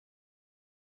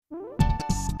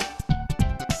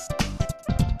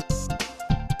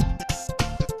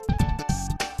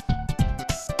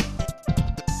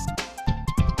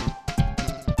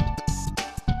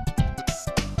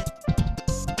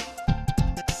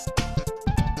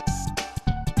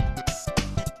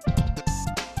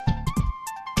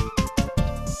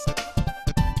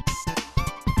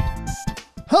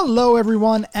Hello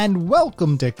everyone, and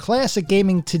welcome to Classic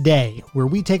Gaming Today, where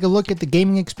we take a look at the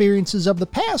gaming experiences of the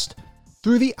past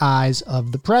through the eyes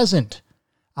of the present.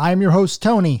 I'm your host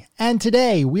Tony, and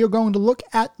today we are going to look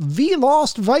at The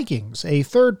Lost Vikings, a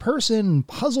third-person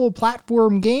puzzle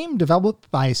platform game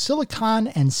developed by Silicon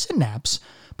and Synapse,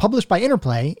 published by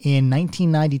Interplay in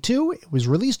 1992. It was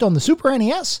released on the Super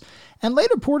NES, and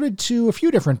later ported to a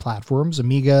few different platforms,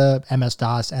 Amiga,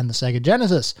 MS-DOS, and the Sega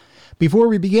Genesis. Before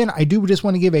we begin, I do just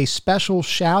want to give a special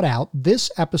shout out. This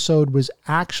episode was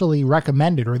actually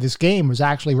recommended, or this game was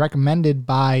actually recommended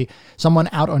by someone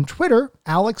out on Twitter,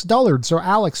 Alex Dullard. So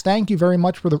Alex, thank you very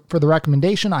much for the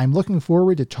recommendation. I'm looking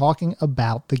forward to talking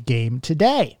about the game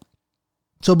today.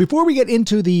 So before we get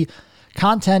into the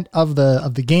content of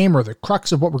the game, or the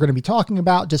crux of what we're going to be talking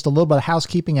about, just a little bit of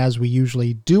housekeeping as we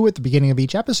usually do at the beginning of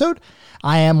each episode.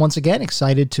 I am once again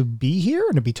excited to be here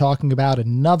and to be talking about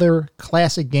another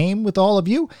classic game with all of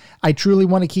you. I truly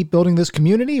want to keep building this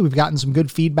community. We've gotten some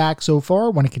good feedback so far.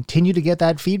 I want to continue to get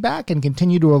that feedback and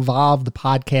continue to evolve the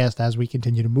podcast as we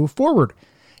continue to move forward.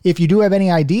 If you do have any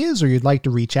ideas or you'd like to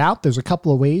reach out, there's a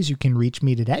couple of ways you can reach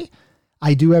me today.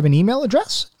 I do have an email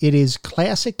address. It is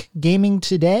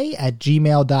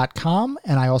classicgamingtoday@gmail.com.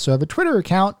 And I also have a Twitter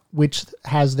account, which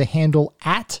has the handle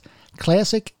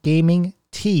 @classicgamingt.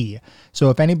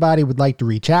 So if anybody would like to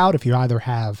reach out, if you either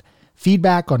have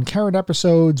feedback on current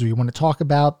episodes, or you want to talk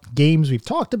about games we've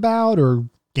talked about, or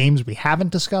games we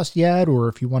haven't discussed yet, or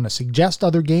if you want to suggest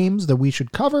other games that we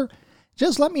should cover,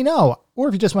 just let me know. Or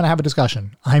if you just want to have a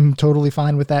discussion, I'm totally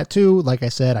fine with that too. Like I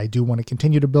said, I do want to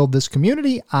continue to build this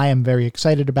community. I am very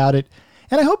excited about it,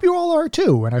 and I hope you all are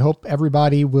too. And I hope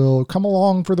everybody will come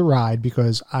along for the ride,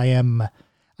 because I am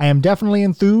definitely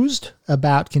enthused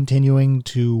about continuing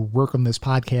to work on this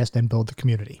podcast and build the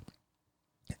community.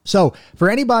 So for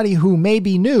anybody who may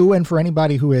be new, and for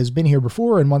anybody who has been here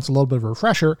before and wants a little bit of a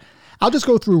refresher, I'll just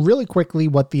go through really quickly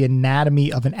what the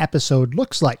anatomy of an episode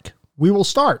looks like. We will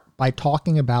start by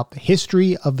talking about the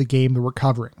history of the game that we're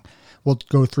covering. We'll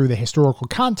go through the historical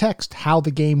context, how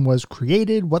the game was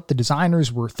created, what the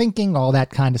designers were thinking, all that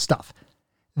kind of stuff.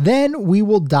 Then we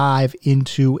will dive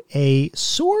into a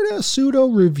sort of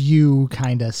pseudo-review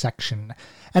kind of section,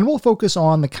 and we'll focus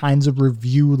on the kinds of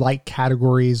review-like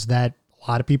categories that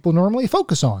a lot of people normally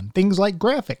focus on. Things like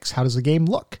graphics, how does the game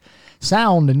look,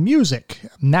 sound and music,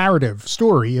 narrative,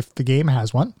 story, if the game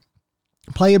has one,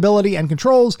 playability and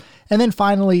controls, and then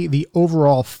finally the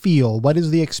overall feel. What does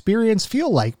the experience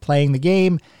feel like playing the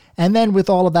game? And then with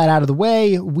all of that out of the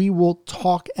way, we will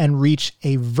talk and reach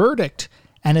a verdict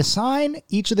and assign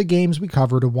each of the games we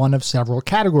cover to one of several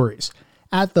categories.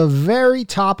 At the very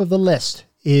top of the list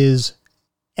is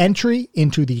entry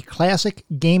into the classic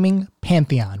gaming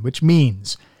pantheon, which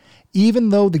means even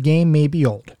though the game may be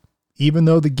old, even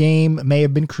though the game may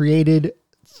have been created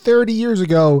 30 years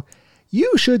ago, you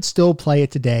should still play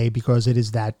it today because it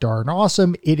is that darn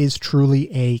awesome. It is truly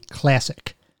a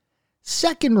classic.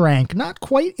 Second rank, not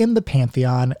quite in the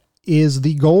pantheon, is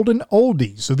the golden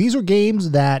oldies. So these are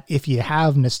games that if you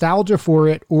have nostalgia for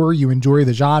it or you enjoy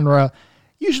the genre,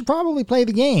 you should probably play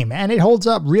the game. And it holds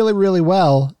up really, really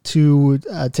well to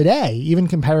today, even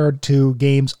compared to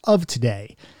games of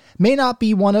today. May not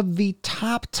be one of the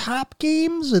top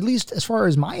games, at least as far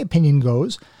as my opinion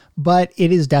goes, but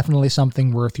it is definitely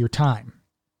something worth your time.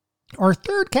 Our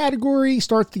third category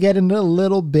starts to get into a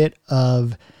little bit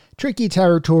of tricky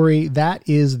territory. That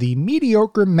is the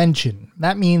mediocre mention.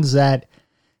 That means that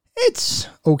it's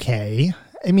okay.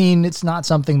 I mean, it's not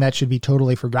something that should be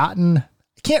totally forgotten. I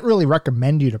can't really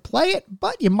recommend you to play it,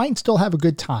 but you might still have a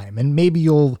good time, and maybe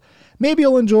you'll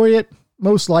enjoy it.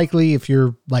 Most likely, if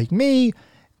you're like me,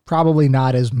 probably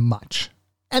not as much.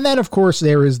 And then, of course,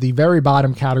 there is the very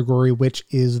bottom category, which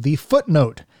is the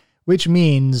footnote, which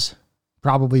means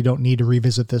probably don't need to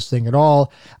revisit this thing at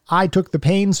all. I took the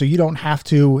pain, so you don't have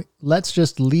to. Let's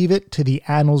just leave it to the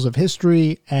annals of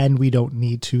history, and we don't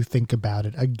need to think about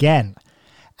it again.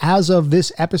 As of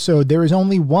this episode, there is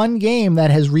only one game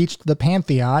that has reached the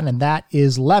pantheon, and that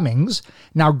is Lemmings.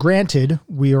 Now, granted,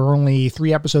 we are only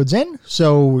 3 episodes in,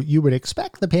 so you would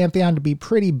expect the pantheon to be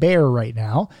pretty bare right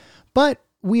now, but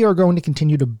we are going to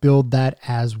continue to build that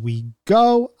as we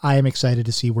go. I am excited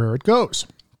to see where it goes.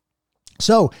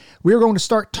 So we're going to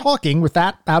start talking, with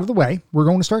that out of the way, we're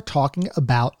going to start talking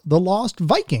about The Lost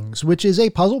Vikings, which is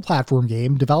a puzzle platform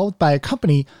game developed by a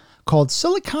company called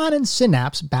Silicon and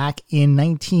Synapse back in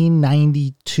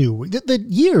 1992. The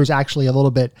year is actually a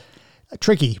little bit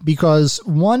tricky because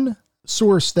one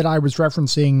source that I was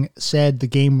referencing said the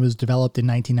game was developed in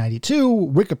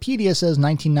 1992. Wikipedia says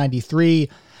 1993.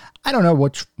 I don't know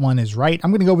which one is right.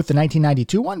 I'm going to go with the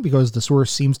 1992 one because the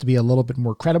source seems to be a little bit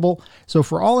more credible. So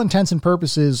for all intents and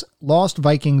purposes, Lost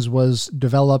Vikings was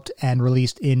developed and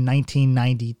released in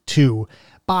 1992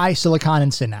 by Silicon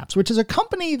and Synapse, which is a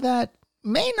company that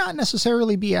may not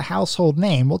necessarily be a household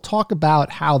name. We'll talk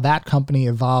about how that company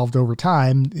evolved over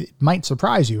time. It might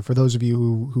surprise you for those of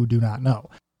you who do not know.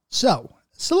 So,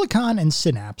 Silicon and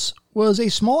Synapse was a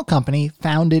small company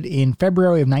founded in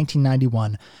February of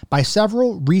 1991 by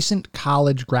several recent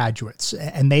college graduates,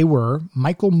 and they were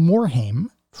Michael Morhaime,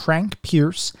 Frank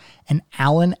Pierce, and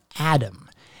Alan Adam.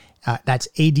 That's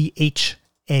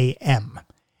Adham.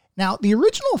 Now, the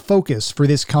original focus for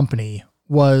this company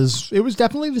was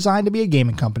definitely designed to be a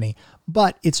gaming company,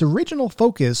 but its original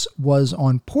focus was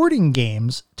on porting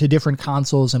games to different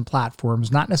consoles and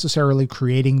platforms, not necessarily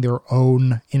creating their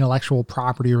own intellectual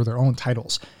property or their own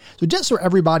titles. So just so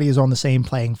everybody is on the same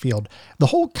playing field, the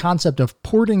whole concept of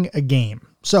porting a game.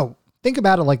 So think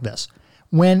about it like this.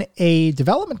 When a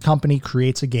development company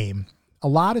creates a game, a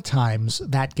lot of times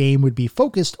that game would be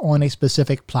focused on a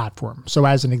specific platform. So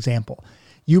as an example,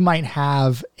 you might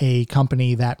have a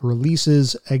company that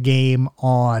releases a game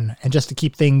on, and just to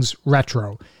keep things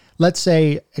retro, let's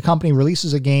say a company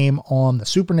releases a game on the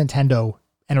Super Nintendo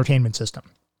Entertainment System.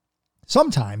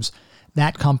 Sometimes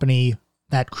that company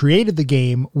that created the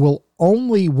game will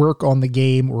only work on the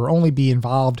game or only be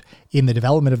involved in the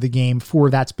development of the game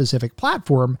for that specific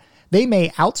platform. They may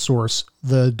outsource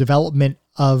the development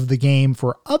of the game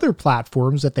for other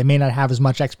platforms that they may not have as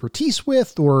much expertise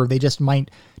with, or they just might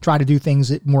try to do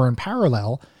things more in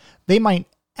parallel. They might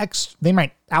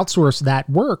outsource that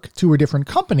work to a different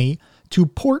company to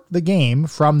port the game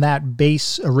from that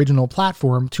base original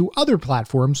platform to other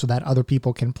platforms so that other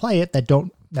people can play it that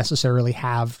don't necessarily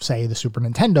have, say, the Super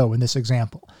Nintendo in this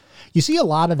example. You see a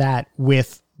lot of that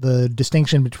with the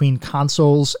distinction between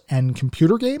consoles and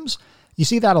computer games. You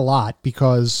see that a lot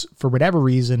because for whatever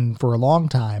reason, for a long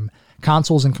time,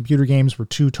 consoles and computer games were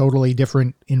two totally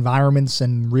different environments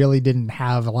and really didn't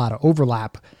have a lot of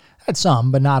overlap. Had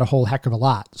some, but not a whole heck of a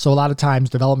lot. So a lot of times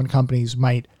development companies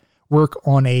might work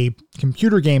on a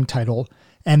computer game title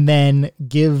and then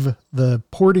give the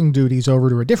porting duties over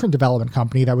to a different development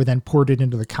company that would then port it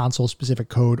into the console-specific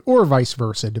code or vice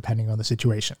versa, depending on the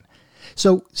situation.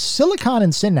 So Silicon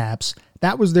and Synapse,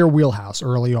 that was their wheelhouse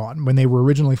early on. When they were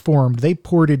originally formed, they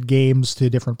ported games to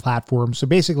different platforms. So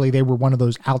basically, they were one of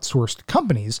those outsourced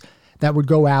companies that would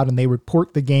go out and they would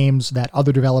port the games that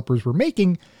other developers were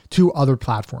making to other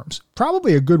platforms.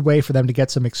 Probably a good way for them to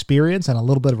get some experience and a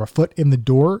little bit of a foot in the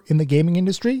door in the gaming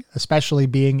industry, especially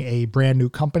being a brand new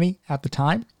company at the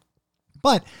time.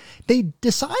 But they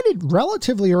decided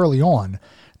relatively early on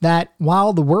that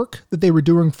while the work that they were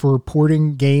doing for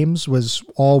porting games was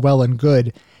all well and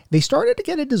good, they started to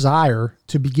get a desire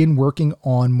to begin working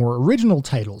on more original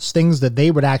titles, things that they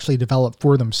would actually develop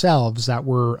for themselves that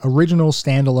were original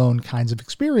standalone kinds of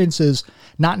experiences,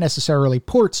 not necessarily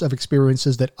ports of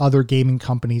experiences that other gaming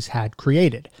companies had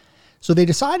created. So they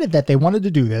decided that they wanted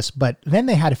to do this, but then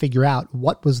they had to figure out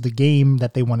what was the game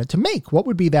that they wanted to make. What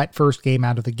would be that first game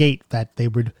out of the gate that they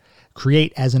would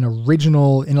create as an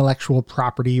original intellectual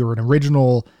property or an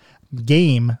original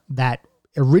game that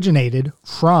originated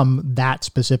from that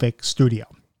specific studio.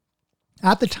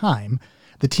 At the time,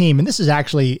 the team, and this is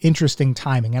actually interesting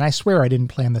timing, and I swear I didn't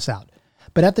plan this out,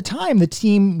 but at the time, the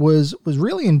team was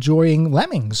really enjoying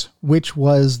Lemmings, which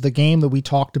was the game that we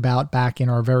talked about back in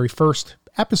our very first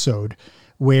episode,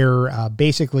 where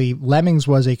basically Lemmings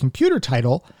was a computer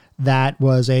title that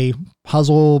was a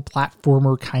puzzle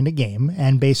platformer kind of game,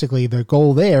 and basically the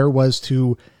goal there was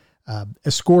to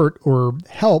escort or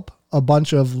help a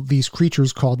bunch of these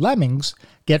creatures called lemmings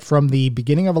get from the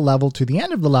beginning of a level to the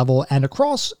end of the level, and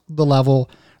across the level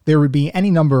there would be any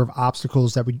number of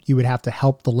obstacles that you would have to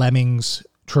help the lemmings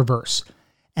traverse.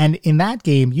 And in that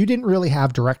game, you didn't really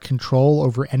have direct control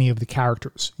over any of the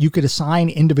characters. You could assign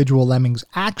individual lemmings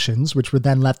actions, which would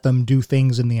then let them do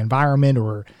things in the environment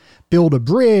or build a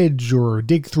bridge or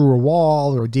dig through a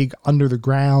wall or dig under the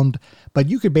ground. But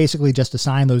you could basically just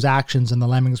assign those actions and the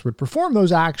lemmings would perform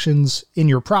those actions in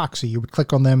your proxy. You would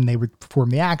click on them, they would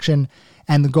perform the action.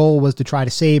 And the goal was to try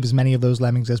to save as many of those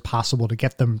lemmings as possible to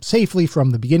get them safely from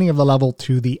the beginning of the level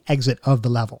to the exit of the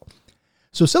level.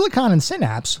 So Silicon and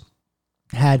Synapse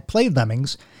had played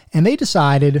Lemmings, and they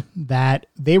decided that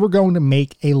they were going to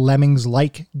make a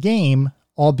Lemmings-like game,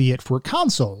 albeit for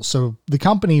consoles. So the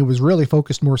company was really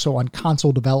focused more so on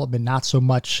console development, not so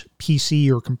much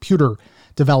PC or computer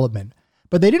development.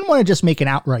 But they didn't want to just make an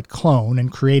outright clone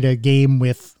and create a game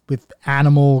with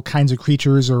animal kinds of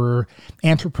creatures or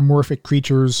anthropomorphic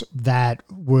creatures that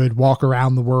would walk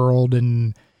around the world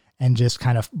and and just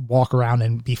kind of walk around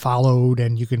and be followed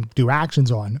and you can do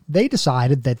actions on. They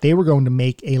decided that they were going to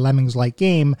make a Lemmings-like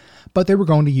game, but they were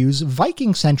going to use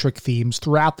Viking-centric themes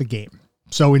throughout the game.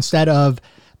 So instead of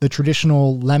the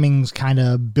traditional Lemmings kind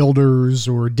of builders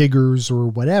or diggers or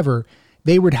whatever,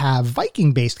 they would have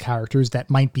Viking-based characters that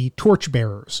might be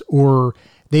torchbearers, or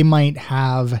they might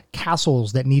have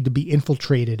castles that need to be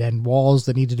infiltrated and walls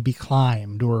that needed to be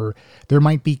climbed, or there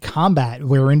might be combat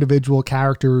where individual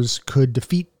characters could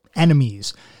defeat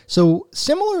enemies. So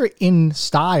similar in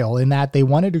style in that they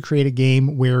wanted to create a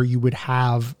game where you would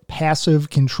have passive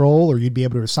control, or you'd be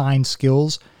able to assign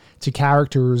skills to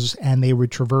characters and they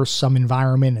would traverse some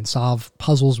environment and solve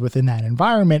puzzles within that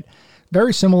environment.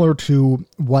 Very similar to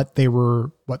what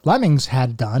Lemmings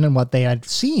had done and what they had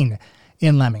seen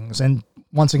in Lemmings. And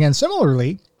once again,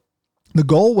 similarly, the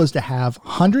goal was to have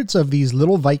hundreds of these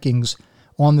little Vikings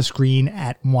on the screen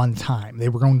at one time. They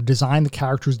were going to design the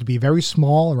characters to be very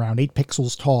small, around 8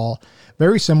 pixels tall,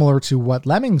 very similar to what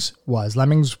Lemmings was.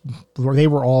 Lemmings, they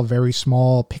were all very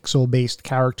small pixel-based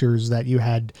characters that you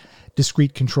had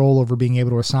discrete control over, being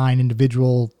able to assign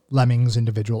individual Lemmings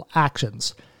individual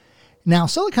actions. Now,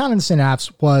 Silicon and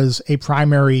Synapse was a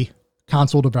primary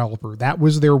console developer. That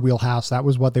was their wheelhouse. That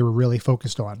was what they were really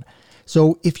focused on.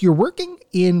 So if you're working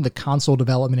in the console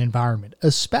development environment,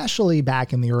 especially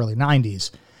back in the early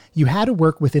 90s, you had to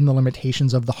work within the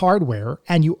limitations of the hardware,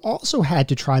 and you also had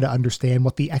to try to understand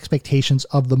what the expectations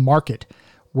of the market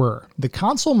were. The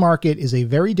console market is a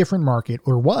very different market,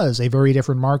 or was a very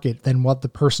different market than what the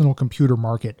personal computer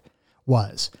market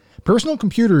was. Personal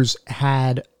computers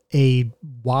had a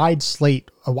wide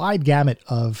gamut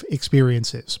of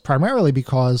experiences, primarily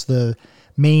because the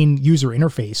main user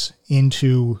interface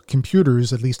into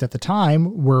computers, at least at the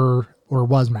time,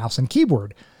 was mouse and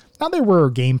keyboard. Now there were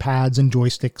game pads and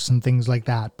joysticks and things like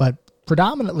that, but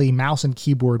predominantly mouse and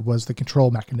keyboard was the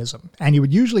control mechanism. And you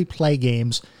would usually play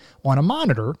games on a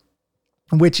monitor,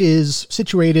 which is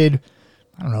situated,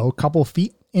 a couple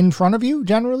feet in front of you,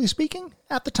 generally speaking,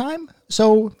 at the time.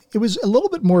 So it was a little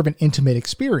bit more of an intimate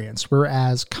experience,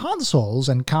 whereas consoles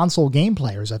and console game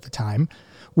players at the time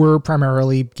were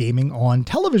primarily gaming on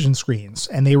television screens,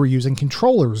 and they were using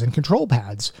controllers and control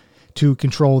pads to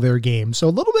control their game. So a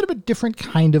little bit of a different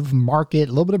kind of market,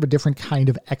 a little bit of a different kind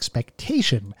of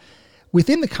expectation.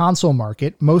 Within the console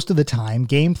market, most of the time,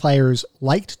 game players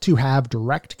liked to have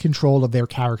direct control of their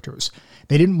characters.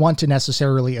 They didn't want to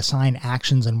necessarily assign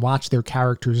actions and watch their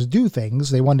characters do things.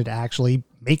 They wanted to actually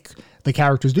make the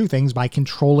characters do things by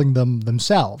controlling them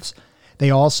themselves. They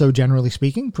also, generally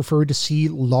speaking, preferred to see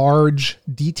large,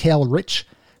 detail-rich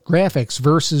graphics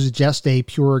versus just a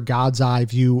pure God's eye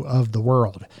view of the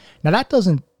world. Now, that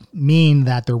doesn't mean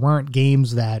that there weren't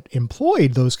games that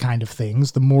employed those kind of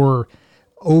things, the more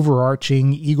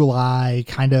overarching eagle eye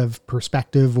kind of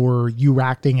perspective, or you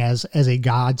acting as a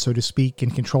god, so to speak,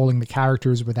 and controlling the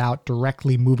characters without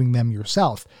directly moving them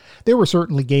yourself. There were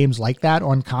certainly games like that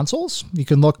on consoles. You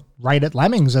can look right at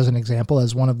Lemmings as an example,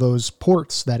 as one of those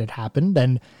ports that had happened,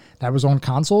 and that was on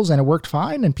consoles and it worked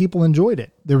fine and people enjoyed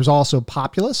it. There was also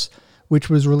Populous, which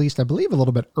was released, I believe, a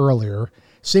little bit earlier.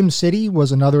 SimCity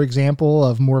was another example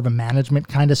of more of a management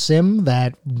kind of sim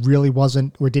that really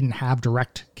wasn't or didn't have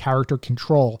direct character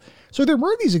control. So there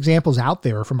were these examples out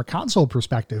there from a console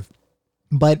perspective,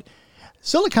 but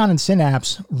Silicon and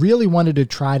Synapse really wanted to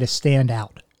try to stand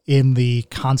out in the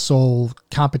console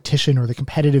competition or the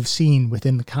competitive scene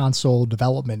within the console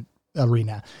development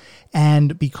arena.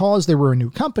 And because they were a new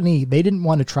company, they didn't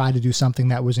want to try to do something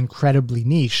that was incredibly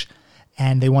niche,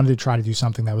 and they wanted to try to do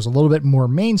something that was a little bit more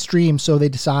mainstream, so they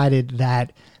decided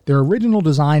that their original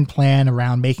design plan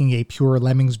around making a pure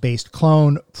Lemmings-based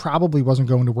clone probably wasn't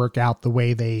going to work out the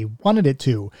way they wanted it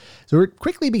to. So it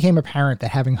quickly became apparent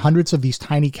that having hundreds of these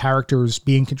tiny characters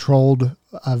being controlled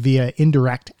via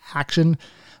indirect action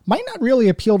might not really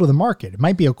appeal to the market. It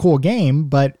might be a cool game,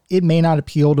 but it may not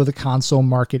appeal to the console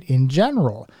market in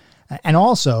general. And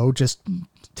also, just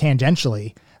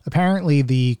tangentially, apparently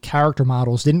the character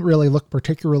models didn't really look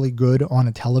particularly good on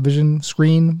a television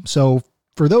screen. So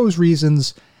for those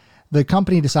reasons, the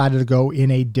company decided to go in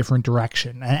a different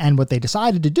direction. And what they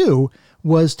decided to do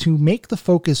was to make the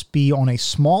focus be on a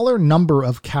smaller number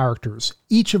of characters,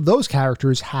 each of those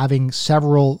characters having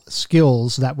several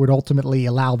skills that would ultimately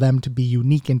allow them to be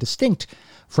unique and distinct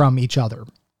from each other.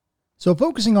 So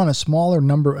focusing on a smaller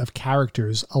number of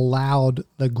characters allowed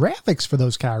the graphics for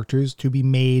those characters to be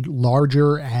made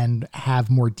larger and have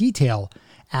more detail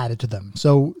added to them.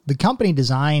 So the company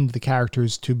designed the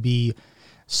characters to be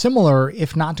similar,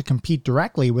 if not to compete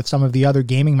directly, with some of the other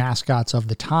gaming mascots of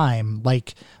the time,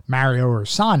 like Mario or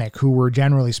Sonic, who were,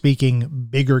 generally speaking,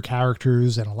 bigger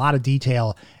characters and a lot of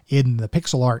detail in the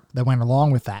pixel art that went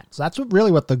along with that. So that's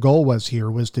what the goal was here,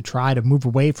 was to try to move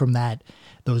away from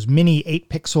those mini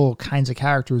 8-pixel kinds of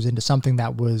characters into something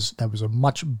that was a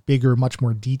much bigger, much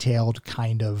more detailed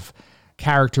kind of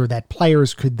character that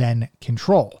players could then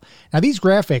control. Now, these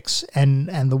graphics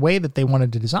and the way that they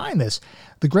wanted to design this,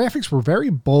 the graphics were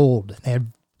very bold. They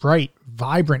had bright,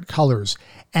 vibrant colors.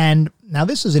 And now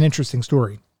this is an interesting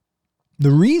story.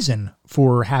 The reason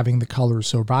for having the colors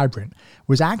so vibrant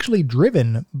was actually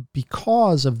driven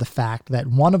because of the fact that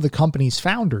one of the company's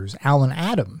founders, Alan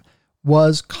Adam,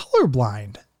 was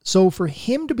colorblind. So for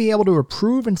him to be able to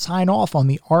approve and sign off on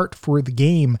the art for the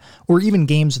game, or even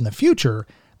games in the future,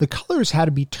 the colors had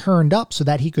to be turned up so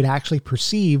that he could actually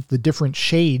perceive the different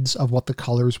shades of what the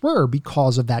colors were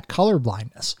because of that color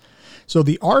blindness. So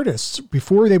the artists,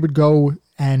 before they would go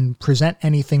and present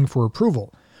anything for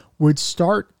approval, would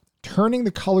start turning the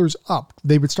colors up.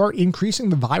 They would start increasing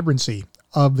the vibrancy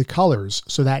of the colors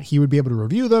so that he would be able to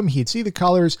review them. He'd see the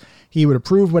colors, he would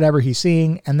approve whatever he's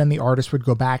seeing, and then the artist would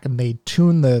go back and they'd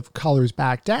tune the colors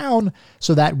back down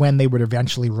so that when they would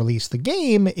eventually release the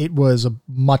game, it was a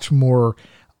much more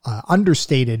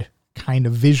understated kind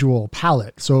of visual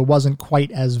palette. So it wasn't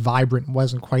quite as vibrant,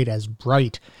 wasn't quite as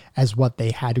bright as what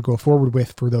they had to go forward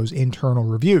with for those internal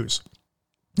reviews.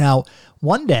 Now,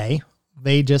 one day,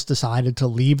 they just decided to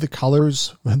leave the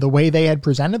colors the way they had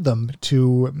presented them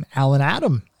to Alan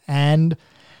Adam. And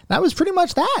that was pretty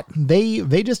much that.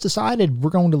 They just decided,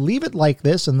 we're going to leave it like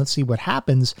this and let's see what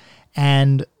happens.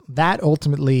 And that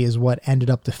ultimately is what ended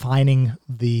up defining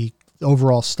the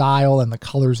overall style and the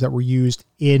colors that were used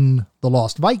in The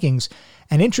Lost Vikings.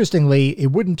 And interestingly,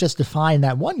 it wouldn't just define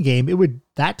that one game,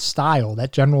 that style,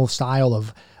 that general style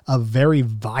of very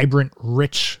vibrant,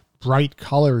 rich, bright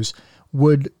colors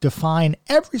would define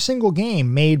every single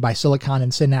game made by Silicon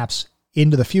and Synapse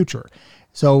into the future.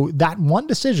 So that one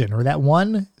decision, or that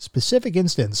one specific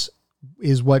instance,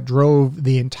 is what drove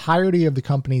the entirety of the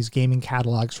company's gaming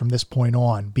catalogs from this point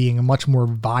on, being a much more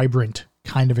vibrant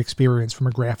kind of experience from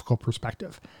a graphical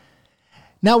perspective.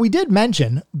 Now, we did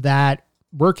mention that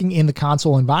working in the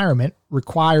console environment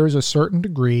requires a certain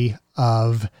degree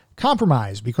of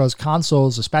compromise, because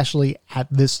consoles, especially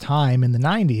at this time in the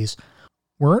 90s,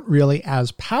 weren't really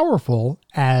as powerful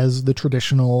as the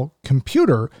traditional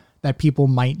computer that people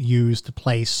might use to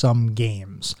play some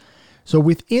games. So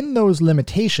within those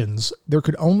limitations, there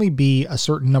could only be a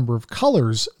certain number of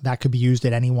colors that could be used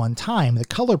at any one time. The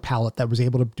color palette that was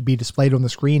able to be displayed on the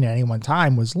screen at any one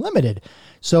time was limited.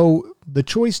 So the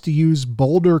choice to use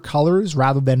bolder colors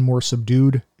rather than more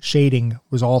subdued shading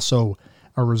was also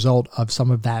a result of some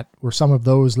of that, or some of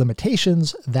those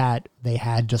limitations that they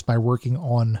had just by working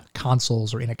on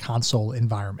consoles or in a console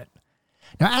environment.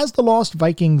 Now, as The Lost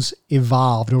Vikings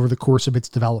evolved over the course of its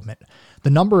development, the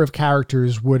number of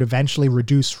characters would eventually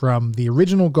reduce from the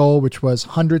original goal, which was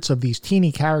hundreds of these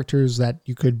teeny characters that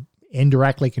you could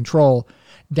indirectly control,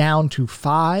 down to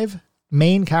 5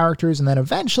 main characters, and then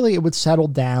eventually it would settle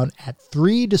down at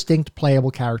 3 distinct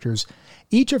playable characters,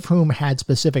 each of whom had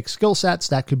specific skill sets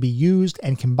that could be used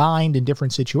and combined in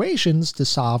different situations to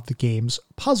solve the game's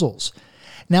puzzles.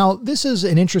 Now, this is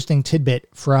an interesting tidbit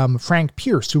from Frank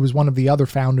Pierce, who was one of the other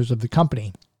founders of the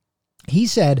company. He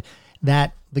said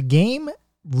that the game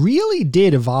really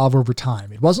did evolve over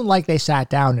time. It wasn't like they sat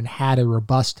down and had a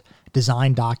robust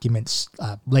design documents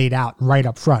laid out right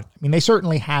up front. I mean, they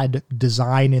certainly had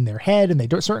design in their head, and they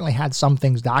certainly had some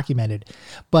things documented.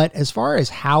 But as far as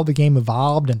how the game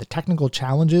evolved and the technical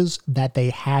challenges that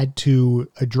they had to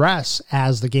address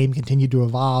as the game continued to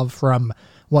evolve from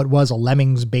what was a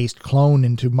Lemmings-based clone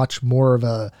into much more of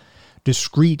a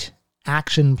discrete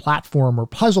action platform, or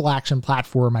puzzle action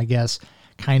platform, I guess,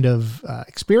 kind of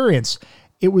experience,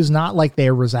 it was not like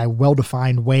there was a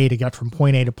well-defined way to get from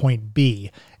point A to point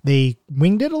B. They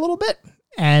winged it a little bit,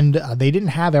 and they didn't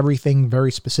have everything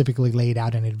very specifically laid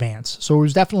out in advance. So it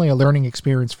was definitely a learning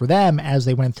experience for them as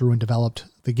they went through and developed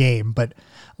the game, but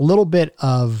a little bit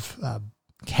of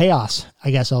chaos, I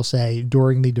guess I'll say,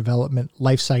 during the development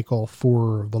life cycle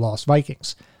for The Lost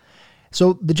Vikings.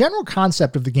 So the general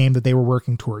concept of the game that they were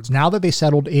working towards, now that they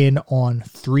settled in on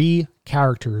 3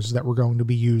 characters that were going to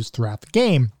be used throughout the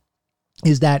game,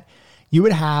 is that you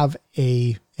would have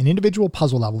an individual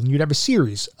puzzle level, and you'd have a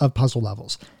series of puzzle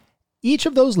levels. Each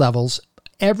of those levels,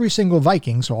 every single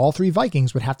Viking, so all 3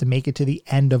 Vikings, would have to make it to the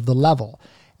end of the level.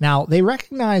 Now, they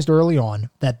recognized early on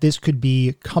that this could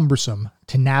be cumbersome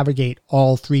to navigate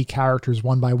all 3 characters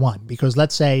one by one, because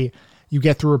let's say you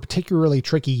get through a particularly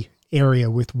tricky area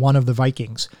with one of the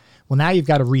Vikings. Well, now you've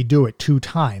got to redo it 2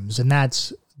 times, and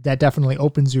that definitely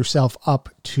opens yourself up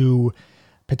to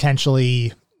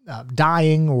potentially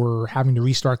dying or having to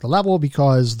restart the level,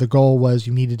 because the goal was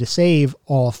you needed to save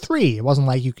all 3. It wasn't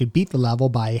like you could beat the level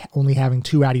by only having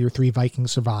 2 out of your 3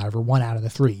 Vikings survive or 1 out of the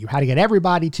 3. You had to get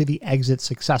everybody to the exit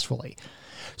successfully.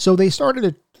 So they started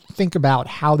to think about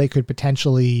how they could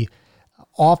potentially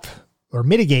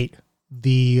mitigate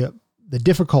the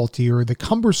difficulty or the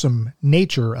cumbersome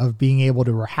nature of being able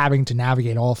to, or having to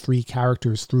navigate all 3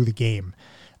 characters through the game.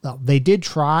 They did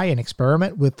try and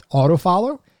experiment with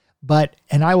autofollow, but,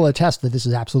 and I will attest that this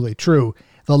is absolutely true,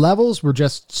 the levels were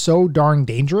just so darn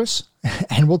dangerous,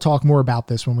 and we'll talk more about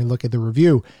this when we look at the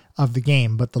review of the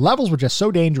game, but the levels were just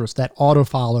so dangerous that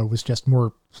autofollow was just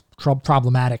more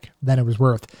problematic than it was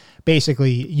worth.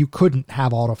 Basically, you couldn't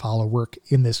have autofollow work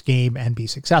in this game and be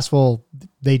successful.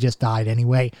 They just died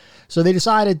anyway. So they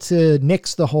decided to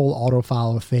nix the whole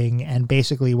autofollow thing, and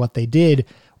basically what they did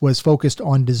was focused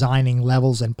on designing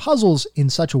levels and puzzles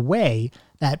in such a way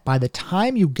that by the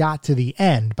time you got to the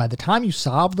end, by the time you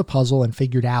solved the puzzle and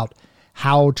figured out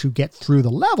how to get through the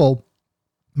level,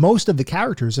 most of the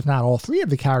characters, if not all 3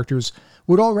 of the characters,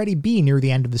 would already be near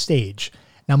the end of the stage.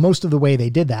 Now, most of the way they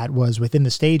did that was within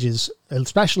the stages,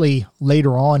 especially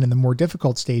later on in the more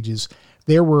difficult stages,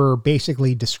 there were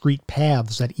basically discrete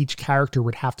paths that each character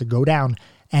would have to go down,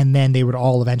 and then they would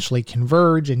all eventually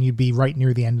converge, and you'd be right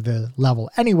near the end of the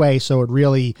level anyway, so it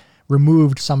really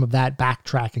removed some of that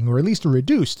backtracking, or at least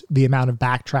reduced the amount of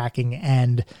backtracking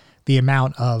and the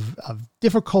amount of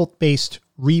difficult-based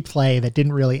replay that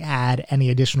didn't really add any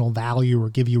additional value or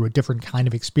give you a different kind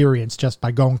of experience just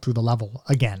by going through the level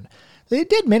again. They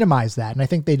did minimize that, and I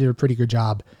think they did a pretty good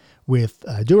job with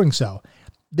doing so.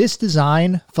 This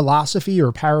design philosophy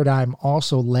or paradigm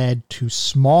also led to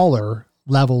smaller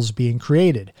levels being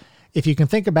created. If you can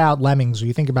think about Lemmings, or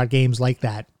you think about games like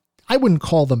that, I wouldn't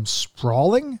call them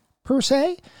sprawling per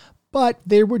se, but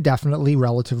they were definitely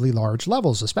relatively large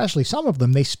levels, especially some of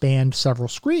them, they spanned several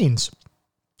screens,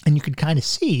 and you could kind of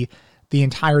see the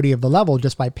entirety of the level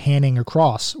just by panning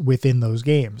across within those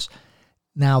games.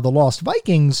 Now, the Lost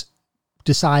Vikings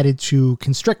decided to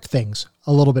constrict things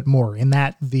a little bit more, in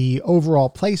that the overall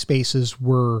play spaces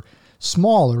were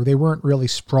smaller. They weren't really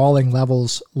sprawling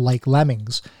levels like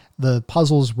Lemmings. The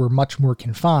puzzles were much more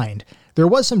confined. There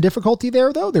was some difficulty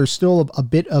there, though. There's still a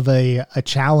bit of a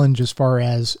challenge as far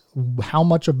as how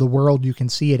much of the world you can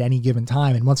see at any given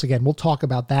time. And once again, we'll talk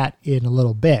about that in a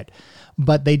little bit.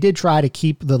 But they did try to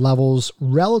keep the levels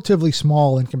relatively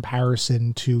small in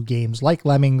comparison to games like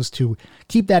Lemmings, to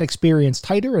keep that experience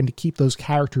tighter and to keep those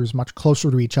characters much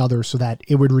closer to each other so that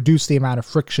it would reduce the amount of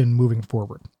friction moving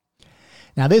forward.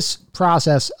 Now, this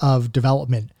process of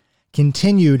development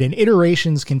continued, and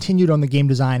iterations continued on the game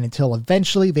design until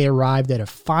eventually they arrived at a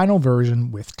final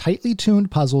version with tightly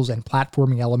tuned puzzles and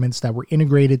platforming elements that were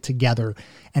integrated together,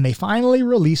 and they finally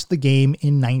released the game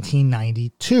in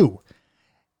 1992.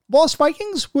 Lost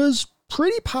Vikings was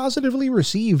pretty positively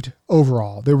received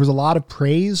overall. There was a lot of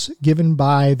praise given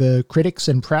by the critics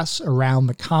and press around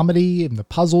the comedy and the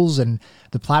puzzles and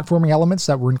the platforming elements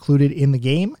that were included in the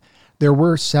game. There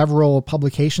were several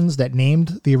publications that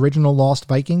named the original Lost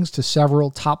Vikings to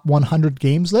several top 100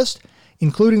 games lists,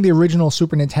 including the original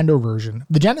Super Nintendo version.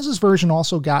 The Genesis version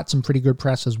also got some pretty good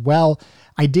press as well.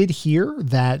 I did hear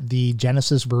that the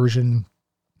Genesis version,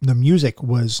 the music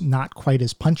was not quite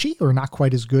as punchy or not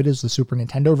quite as good as the Super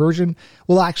Nintendo version.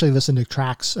 We'll actually listen to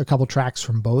a couple tracks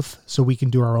from both, so we can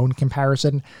do our own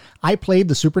comparison. I played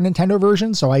the Super Nintendo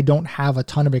version, so I don't have a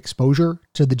ton of exposure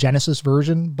to the Genesis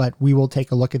version, but we will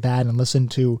take a look at that and listen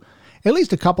to at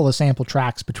least a couple of sample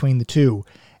tracks between the two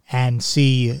and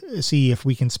see if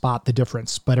we can spot the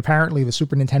difference. But apparently the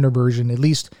Super Nintendo version, at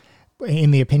least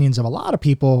in the opinions of a lot of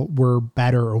people,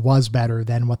 was better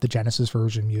than what the Genesis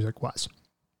version music was.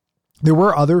 There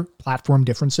were other platform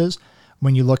differences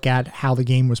when you look at how the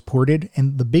game was ported,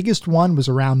 and the biggest one was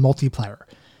around multiplayer.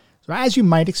 So as you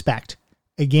might expect,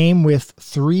 a game with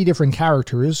 3 different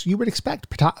characters, you would expect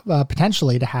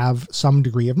potentially to have some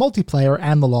degree of multiplayer,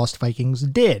 and the Lost Vikings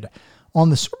did.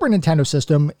 On the Super Nintendo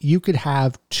system, you could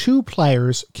have 2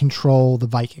 players control the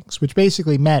Vikings, which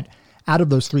basically meant out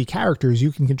of those 3 characters,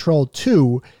 you can control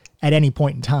 2 at any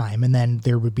point in time, and then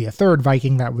there would be a third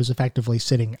Viking that was effectively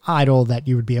sitting idle that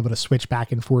you would be able to switch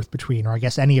back and forth between, or I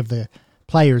guess any of the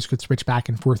players could switch back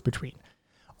and forth between.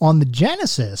 On the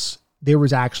Genesis, there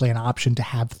was actually an option to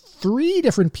have 3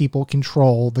 different people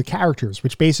control the characters,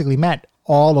 which basically meant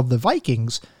all of the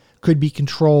Vikings could be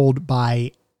controlled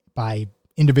by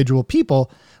individual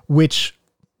people, which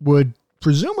would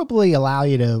presumably allow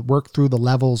you to work through the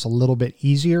levels a little bit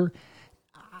easier.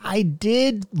 I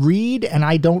did read, and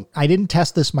I didn't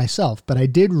test this myself, but I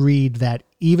did read that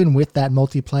even with that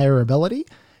multiplayer ability,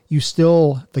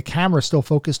 the camera still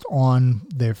focused on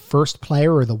the first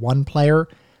player or the one player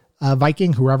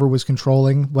Viking, whoever was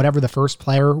controlling, whatever the first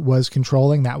player was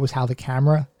controlling, that was how the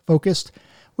camera focused,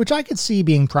 which I could see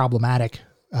being problematic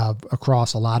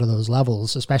across a lot of those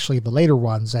levels, especially the later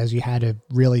ones, as you had to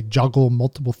really juggle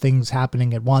multiple things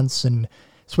happening at once and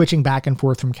switching back and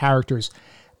forth from characters.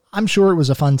 I'm sure it was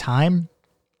a fun time.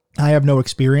 I have no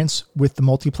experience with the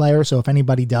multiplayer, so if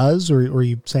anybody does, or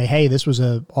you say, hey, this was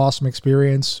an awesome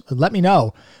experience, let me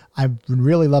know. I would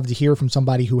really love to hear from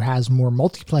somebody who has more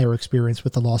multiplayer experience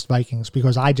with the Lost Vikings,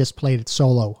 because I just played it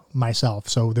solo myself,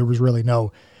 so there was really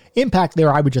no impact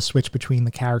there. I would just switch between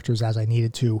the characters as I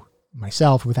needed to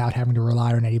myself without having to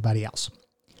rely on anybody else.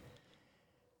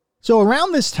 So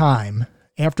around this time,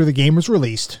 after the game was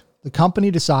released, the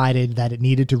company decided that it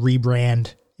needed to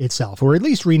rebrand itself, or at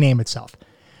least rename itself.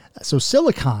 So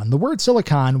Silicon, the word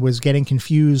silicon was getting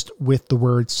confused with the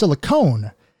word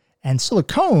silicone, and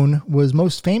silicone was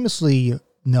most famously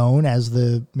known as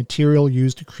the material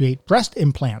used to create breast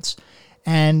implants.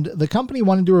 And the company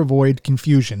wanted to avoid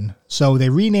confusion, so they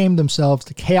renamed themselves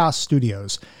to Chaos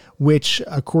Studios, which,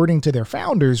 according to their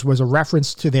founders, was a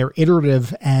reference to their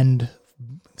iterative and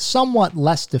somewhat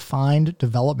less defined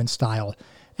development style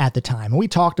at the time. And we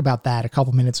talked about that a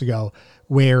couple minutes ago,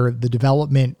 where the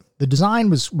design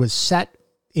was set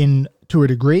in to a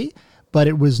degree, but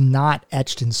it was not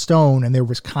etched in stone, and there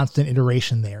was constant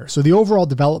iteration there. So the overall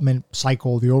development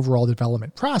cycle, the overall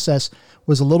development process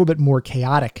was a little bit more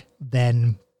chaotic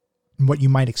than what you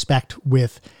might expect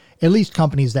with at least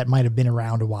companies that might have been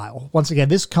around a while. Once again,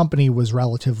 this company was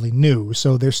relatively new,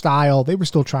 so their style, they were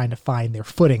still trying to find their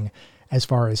footing as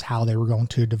far as how they were going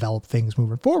to develop things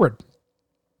moving forward.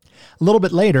 A little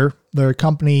bit later, the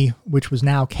company, which was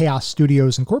now Chaos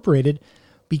Studios Incorporated,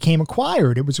 became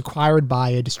acquired. It was acquired by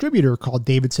a distributor called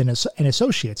Davidson and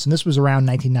Associates, and this was around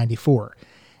 1994.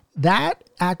 That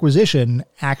acquisition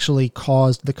actually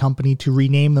caused the company to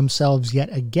rename themselves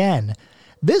yet again.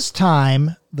 This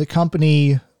time, the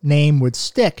company name would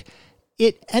stick.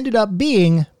 It ended up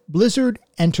being Blizzard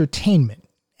Entertainment.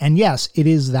 And yes, it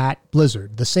is that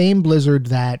Blizzard, the same Blizzard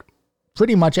that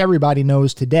pretty much everybody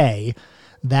knows today,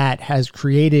 that has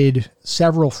created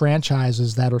several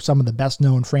franchises that are some of the best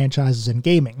known franchises in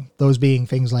gaming. Those being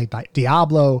things like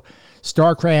Diablo,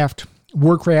 StarCraft,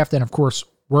 Warcraft, and of course,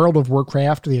 World of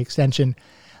Warcraft, the extension.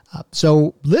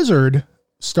 So Blizzard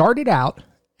started out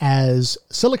as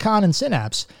Silicon and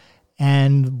Synapse,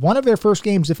 and one of their first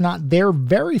games, if not their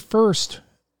very first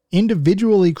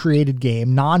individually created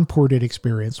game, non-ported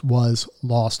experience, was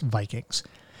Lost Vikings.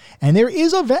 And there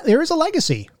is a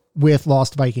legacy with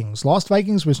Lost Vikings. Lost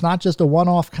Vikings was not just a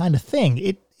one-off kind of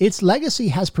thing. Its legacy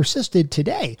has persisted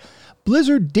today.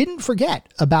 Blizzard didn't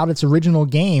forget about its original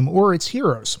game or its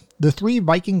heroes. The three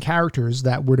Viking characters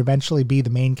that would eventually be the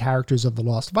main characters of the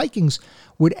Lost Vikings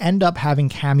would end up having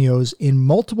cameos in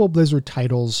multiple Blizzard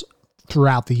titles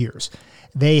throughout the years.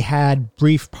 They had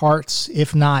brief parts,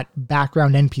 if not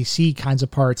background NPC kinds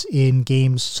of parts, in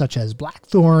games such as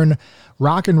Blackthorn,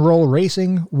 Rock and Roll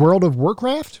Racing, World of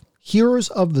Warcraft, Heroes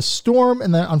of the Storm,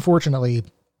 and then unfortunately,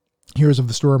 Heroes of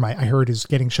the Storm, I heard, is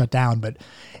getting shut down. But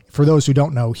for those who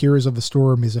don't know, Heroes of the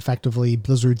Storm is effectively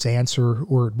Blizzard's answer,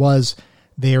 or it was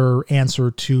their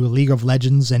answer to League of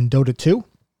Legends and Dota 2.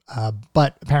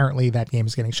 But apparently that game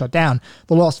is getting shut down.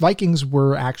 The Lost Vikings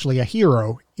were actually a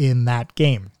hero in that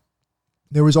game.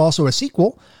 There was also a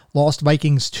sequel, Lost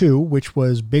Vikings 2, which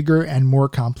was bigger and more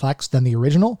complex than the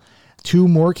original. 2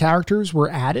 more characters were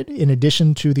added in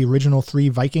addition to the original 3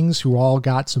 Vikings, who all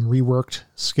got some reworked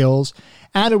skills,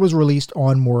 and it was released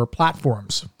on more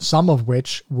platforms, some of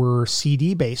which were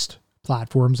CD-based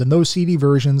platforms, and those CD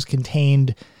versions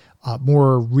contained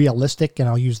more realistic, and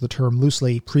I'll use the term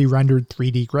loosely, pre-rendered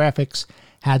 3D graphics,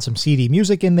 had some CD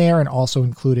music in there, and also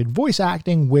included voice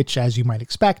acting, which, as you might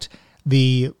expect,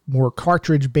 the more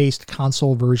cartridge-based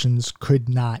console versions could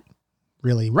not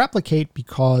really replicate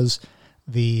because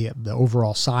the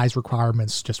overall size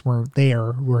requirements just weren't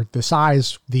there, where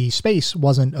the space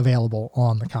wasn't available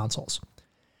on the consoles.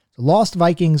 So Lost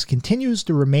Vikings continues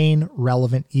to remain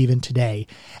relevant even today.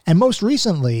 And most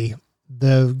recently,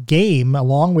 the game,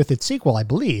 along with its sequel, I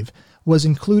believe, was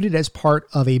included as part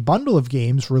of a bundle of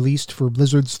games released for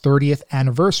Blizzard's 30th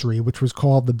anniversary, which was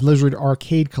called the Blizzard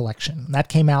Arcade Collection. That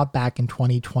came out back in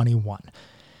 2021.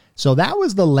 So that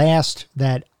was the last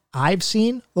that I've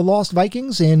seen the Lost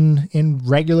Vikings in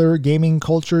regular gaming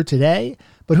culture today,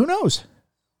 but who knows?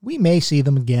 We may see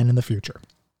them again in the future.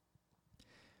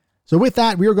 So with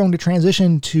that, we are going to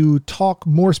transition to talk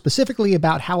more specifically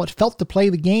about how it felt to play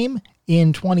the game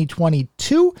in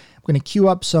 2022. I'm going to cue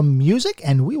up some music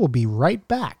and we will be right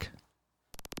back.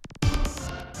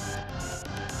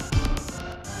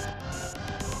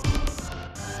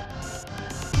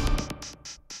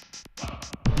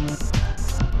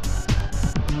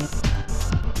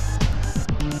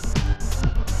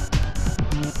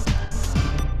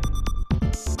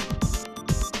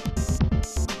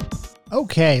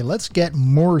 Okay, let's get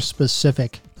more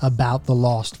specific about The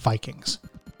Lost Vikings.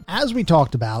 As we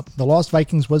talked about, The Lost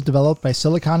Vikings was developed by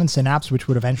Silicon and Synapse, which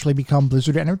would eventually become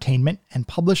Blizzard Entertainment, and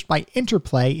published by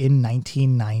Interplay in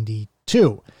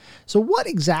 1992. So what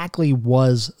exactly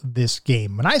was this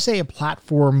game? When I say a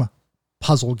platform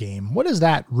puzzle game, what does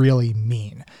that really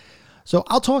mean? So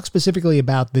I'll talk specifically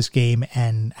about this game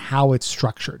and how it's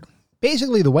structured.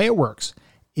 Basically, the way it works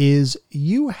is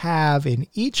you have in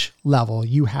each level,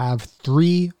 you have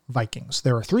 3 Vikings.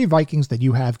 There are 3 Vikings that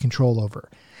you have control over.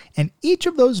 And each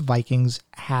of those Vikings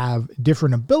have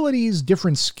different abilities,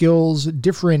 different skills,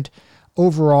 different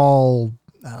overall,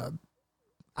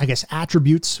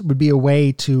 attributes would be a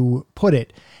way to put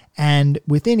it. And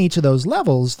within each of those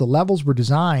levels, the levels were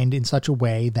designed in such a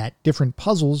way that different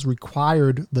puzzles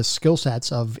required the skill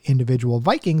sets of individual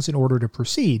Vikings in order to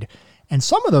proceed. And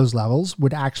some of those levels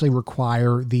would actually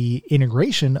require the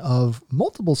integration of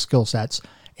multiple skill sets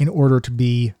in order to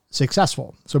be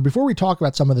successful. So before we talk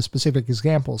about some of the specific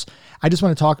examples, I just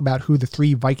want to talk about who the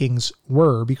 3 Vikings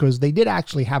were, because they did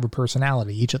actually have a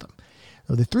personality, each of them.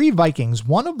 So the 3 Vikings,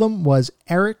 one of them was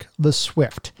Eric the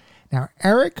Swift. Now,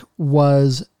 Eric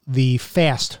was the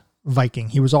fast Viking.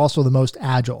 He was also the most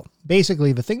agile.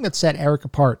 Basically, the thing that set Eric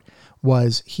apart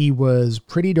was he was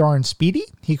pretty darn speedy.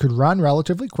 He could run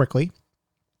relatively quickly,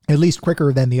 at least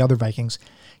quicker than the other Vikings.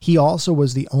 He also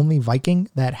was the only Viking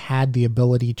that had the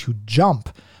ability to jump,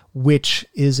 which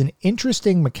is an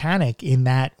interesting mechanic in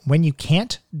that when you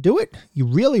can't do it, you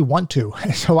really want to.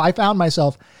 So I found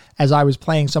myself, as I was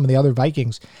playing some of the other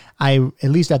Vikings, at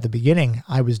least at the beginning,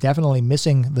 I was definitely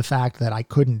missing the fact that I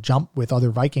couldn't jump with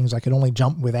other Vikings. I could only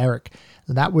jump with Eric.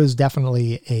 That was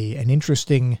definitely an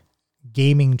interesting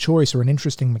gaming choice, or an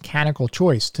interesting mechanical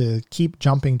choice, to keep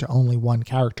jumping to only one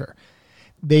character.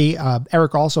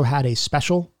 Eric also had a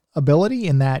special ability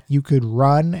in that you could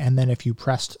run, and then if you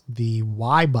pressed the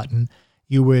Y button,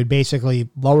 you would basically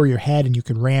lower your head and you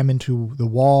could ram into the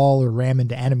wall or ram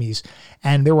into enemies.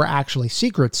 And there were actually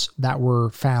secrets that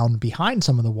were found behind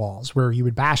some of the walls, where you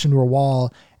would bash into a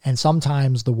wall and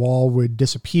sometimes the wall would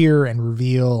disappear and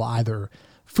reveal either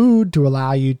food to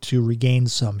allow you to regain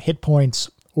some hit points,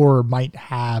 or might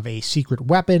have a secret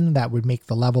weapon that would make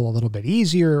the level a little bit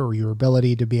easier, or your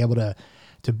ability to be able to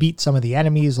beat some of the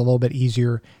enemies a little bit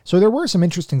easier. So there were some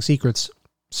interesting secrets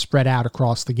spread out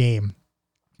across the game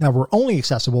that were only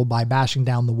accessible by bashing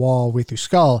down the wall with your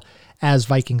skull, as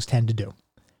Vikings tend to do.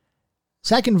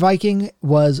 Second Viking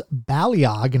was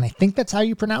Baliog, and I think that's how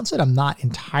you pronounce it. I'm not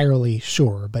entirely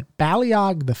sure, but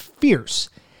Baliog the Fierce.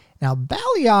 Now,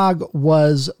 Baliog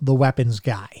was the weapons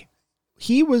guy.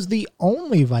 He was the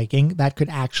only Viking that could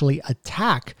actually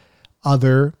attack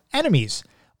other enemies.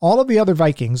 All of the other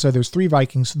Vikings, so there's 3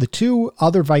 Vikings, the 2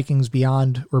 other Vikings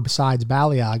beyond or besides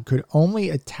Baliog could only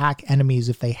attack enemies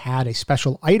if they had a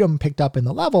special item picked up in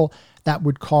the level that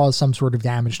would cause some sort of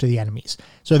damage to the enemies.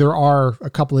 So there are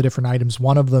a couple of different items.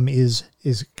 One of them is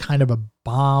kind of a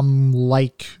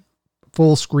bomb-like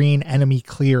full screen enemy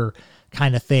clear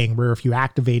kind of thing, where if you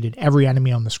activate it, every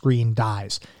enemy on the screen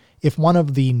dies. If one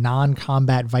of the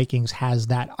non-combat Vikings has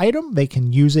that item, they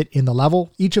can use it in the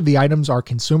level. Each of the items are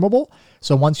consumable,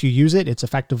 so once you use it, it's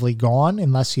effectively gone,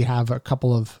 unless you have there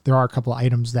are a couple of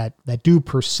items that do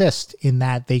persist in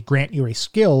that they grant you a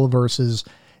skill versus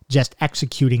just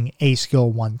executing a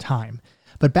skill one time.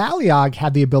 But Baliog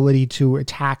had the ability to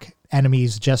attack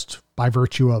enemies just by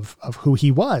virtue of who he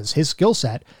was. His skill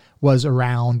set was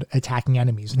around attacking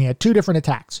enemies, and he had 2 different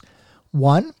attacks.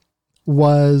 One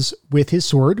was with his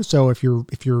sword. So if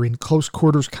you're in close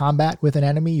quarters combat with an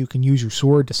enemy, you can use your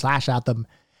sword to slash at them.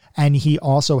 And he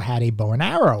also had a bow and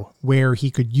arrow, where he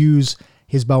could use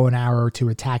his bow and arrow to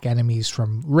attack enemies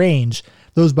from range.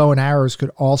 Those bow and arrows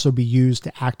could also be used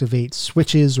to activate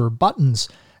switches or buttons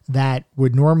that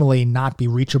would normally not be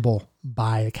reachable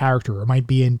by a character, or might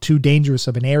be in too dangerous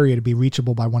of an area to be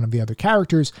reachable by one of the other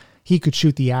characters. He could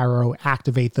shoot the arrow,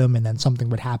 activate them, and then something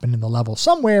would happen in the level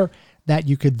somewhere that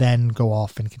you could then go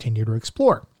off and continue to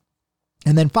explore.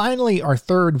 And then finally, our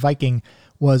third Viking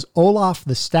was Olaf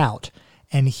the Stout,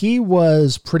 and he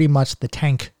was pretty much the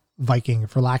tank Viking,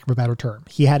 for lack of a better term.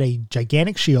 He had a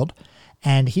gigantic shield,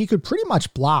 and he could pretty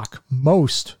much block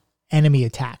most enemy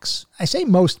attacks. I say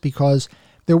most because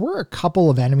there were a couple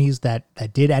of enemies that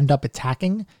did end up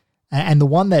attacking. And the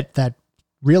one that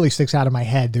really sticks out of my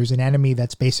head, there's an enemy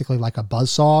that's basically like a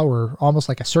buzzsaw or almost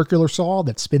like a circular saw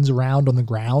that spins around on the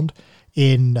ground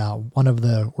in one of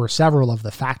the, or several of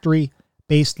the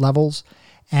factory-based levels.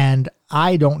 And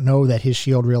I don't know that his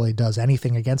shield really does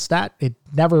anything against that. It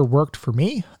never worked for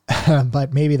me,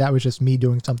 but maybe that was just me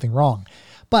doing something wrong.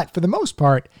 But for the most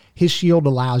part, his shield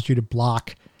allows you to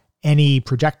block any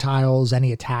projectiles,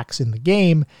 any attacks in the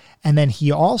game. And then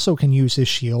he also can use his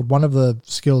shield. One of the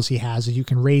skills he has is you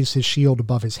can raise his shield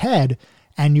above his head,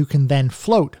 and you can then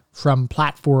float from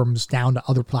platforms down to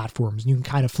other platforms. And you can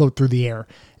kind of float through the air.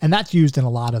 And that's used in a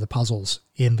lot of the puzzles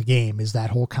in the game, is that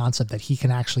whole concept that he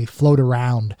can actually float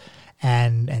around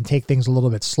and take things a little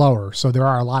bit slower. So there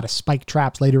are a lot of spike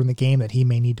traps later in the game that he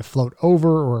may need to float over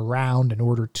or around in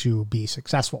order to be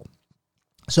successful.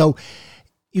 So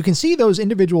you can see those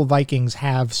individual Vikings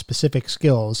have specific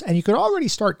skills, and you could already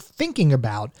start thinking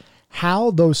about how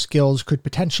those skills could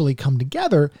potentially come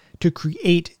together to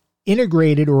create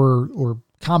integrated or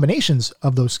combinations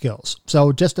of those skills.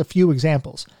 So just a few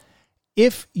examples.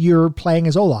 If you're playing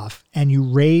as Olaf and you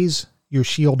raise your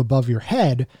shield above your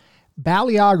head,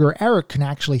 Baliog or Eric can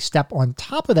actually step on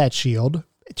top of that shield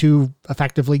to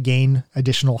effectively gain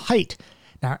additional height.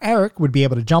 Now, Eric would be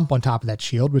able to jump on top of that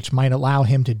shield, which might allow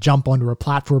him to jump onto a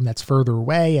platform that's further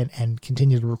away and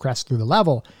continue to progress through the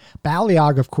level.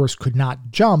 Baliog, of course, could not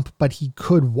jump, but he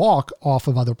could walk off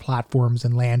of other platforms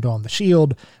and land on the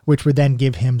shield, which would then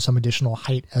give him some additional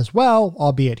height as well,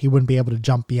 albeit he wouldn't be able to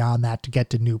jump beyond that to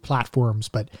get to new platforms.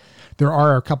 But there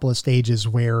are a couple of stages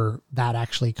where that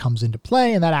actually comes into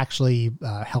play, and that actually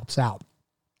helps out.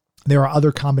 There are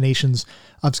other combinations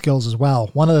of skills as well.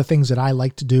 One of the things that I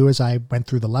like to do as I went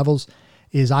through the levels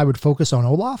is I would focus on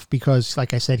Olaf because,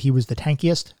 like I said, he was the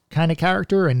tankiest kind of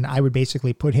character, and I would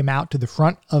basically put him out to the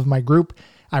front of my group.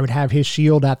 I would have his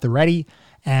shield at the ready,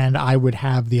 and I would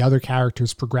have the other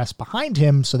characters progress behind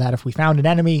him so that if we found an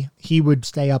enemy, he would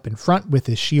stay up in front with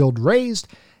his shield raised,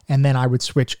 and then I would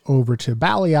switch over to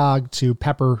Baliog to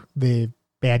pepper the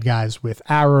bad guys with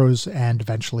arrows and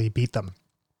eventually beat them.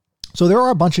 So there are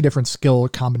a bunch of different skill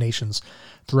combinations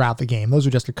throughout the game. Those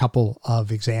are just a couple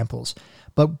of examples.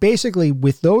 But basically,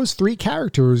 with those three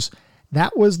characters,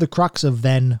 that was the crux of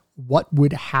then what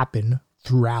would happen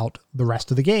throughout the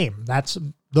rest of the game. That's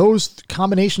those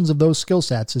combinations of those skill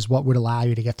sets is what would allow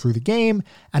you to get through the game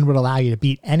and would allow you to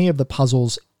beat any of the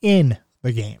puzzles in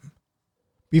the game.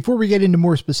 Before we get into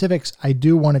more specifics, I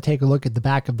do want to take a look at the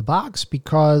back of the box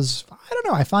because, I don't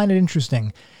know, I find it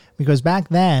interesting. Because back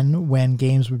then, when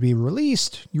games would be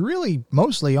released, you really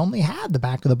mostly only had the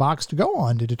back of the box to go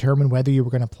on to determine whether you were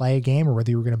going to play a game or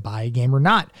whether you were going to buy a game or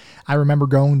not. I remember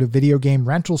going to video game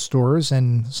rental stores,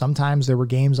 and sometimes there were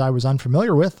games I was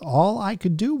unfamiliar with. All I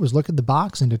could do was look at the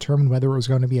box and determine whether it was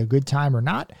going to be a good time or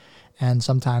not. And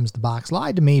sometimes the box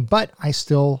lied to me, but I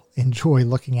still enjoy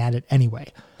looking at it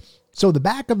anyway. So the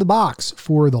back of the box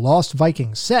for The Lost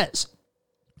Vikings says,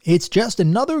 "It's just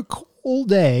another cool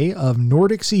day of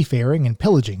Nordic seafaring and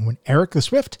pillaging when Eric the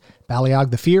Swift,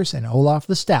 Baliog the Fierce, and Olaf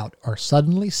the Stout are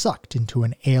suddenly sucked into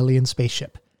an alien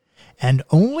spaceship. And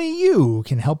only you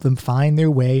can help them find their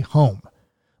way home.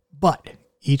 But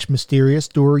each mysterious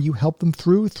door you help them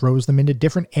through throws them into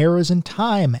different eras in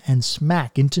time and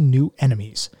smack into new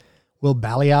enemies. Will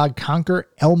Baliog conquer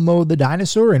Elmo the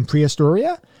dinosaur in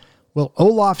Prehistoria? Will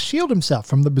Olaf shield himself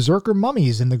from the berserker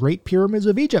mummies in the Great Pyramids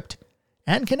of Egypt?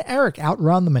 And can Eric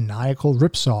outrun the maniacal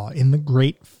Ripsaw in the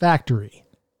Great Factory?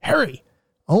 Hurry!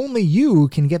 Only you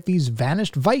can get these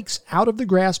vanished Vikes out of the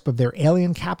grasp of their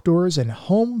alien captors and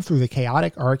home through the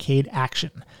chaotic arcade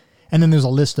action." And then there's a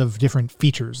list of different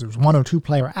features. There's 1 or 2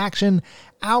 player action,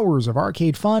 hours of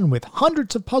arcade fun with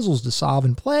hundreds of puzzles to solve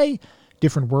and play,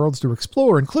 different worlds to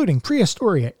explore, including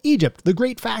Prehistoria, Egypt, the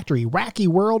Great Factory, Wacky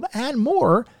World, and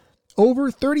more. Over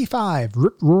 35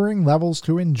 rip-roaring levels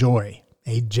to enjoy.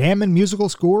 A jammin' musical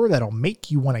score that'll make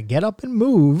you want to get up and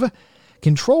move.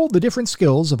 Control the different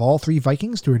skills of all 3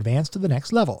 Vikings to advance to the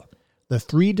next level. The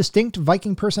 3 distinct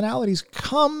Viking personalities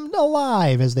come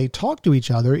alive as they talk to each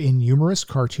other in humorous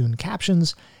cartoon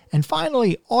captions. And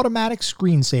finally, automatic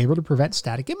screensaver to prevent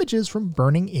static images from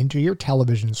burning into your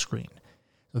television screen.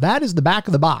 So that is the back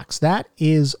of the box. That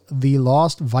is The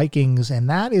Lost Vikings, and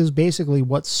that is basically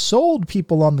what sold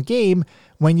people on the game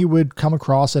when you would come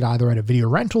across it either at a video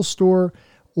rental store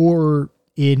or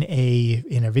in a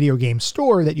video game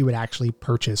store that you would actually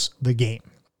purchase the game.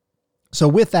 So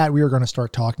with that, we are going to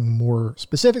start talking more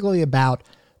specifically about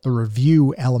the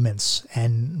review elements.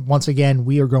 And once again,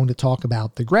 we are going to talk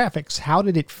about the graphics. How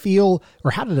did it feel,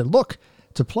 or how did it look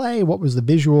to play? What was the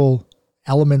visual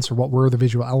elements, or what were the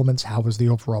visual elements? How was the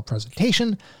overall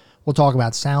presentation? We'll talk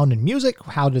about sound and music.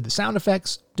 How did the sound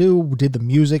effects do? Did the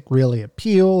music really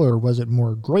appeal, or was it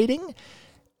more grating?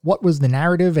 What was the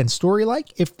narrative and story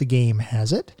like, if the game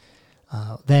has it?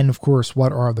 Then, of course,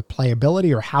 what are the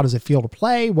playability, or how does it feel to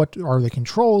play? What are the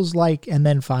controls like? And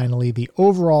then finally, the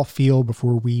overall feel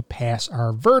before we pass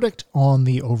our verdict on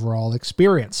the overall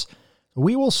experience.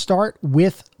 We will start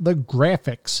with the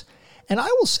graphics. And I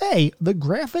will say the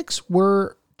graphics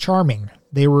were charming.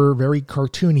 They were very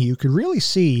cartoony. You could really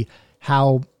see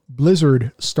how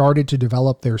Blizzard started to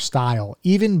develop their style,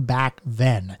 even back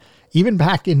then. Even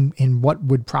back in what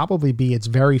would probably be its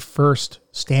very first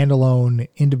standalone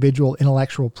individual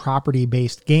intellectual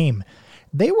property-based game,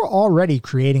 they were already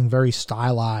creating very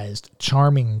stylized,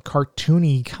 charming,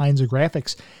 cartoony kinds of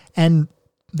graphics, and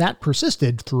that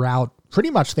persisted throughout pretty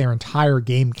much their entire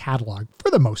game catalog, for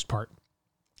the most part.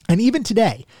 And even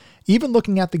today, even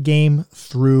looking at the game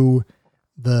from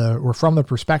the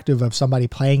perspective of somebody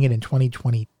playing it in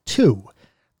 2022,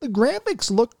 the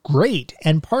graphics look great,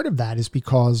 and part of that is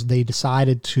because they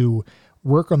decided to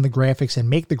work on the graphics and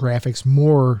make the graphics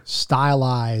more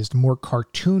stylized, more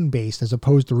cartoon-based as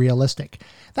opposed to realistic.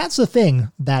 That's the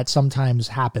thing that sometimes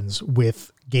happens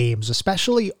with games,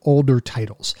 especially older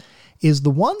titles, is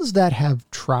the ones that have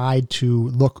tried to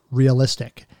look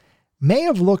realistic may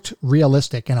have looked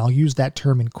realistic, and I'll use that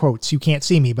term in quotes. You can't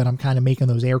see me, but I'm kind of making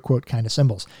those air quote kind of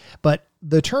symbols. But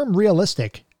the term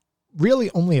realistic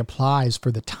really only applies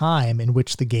for the time in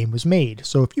which the game was made.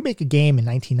 So if you make a game in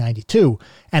 1992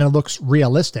 and it looks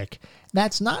realistic,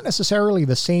 that's not necessarily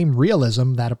the same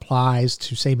realism that applies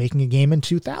to, say, making a game in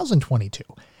 2022.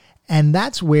 And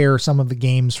that's where some of the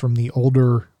games from the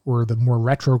older or the more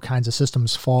retro kinds of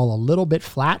systems fall a little bit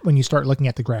flat when you start looking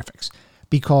at the graphics.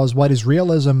 Because what is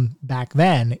realism back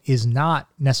then is not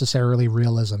necessarily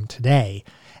realism today.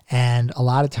 And a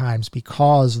lot of times,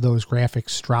 because those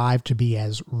graphics strive to be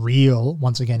as real,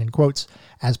 once again in quotes,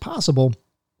 as possible,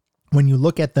 when you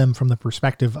look at them from the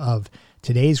perspective of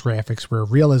today's graphics, where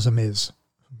realism is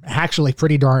actually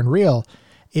pretty darn real,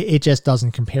 it just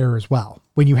doesn't compare as well.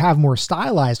 When you have more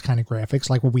stylized kind of graphics,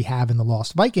 like what we have in the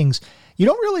Lost Vikings, you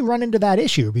don't really run into that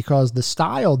issue because the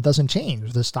style doesn't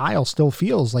change. The style still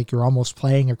feels like you're almost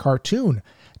playing a cartoon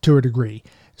to a degree.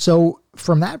 So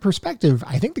from that perspective,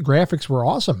 I think the graphics were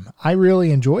awesome. I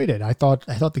really enjoyed it. I thought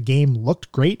the game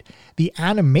looked great. The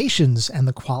animations and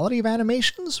the quality of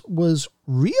animations was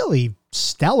really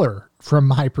stellar from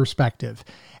my perspective.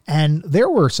 And there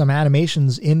were some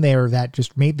animations in there that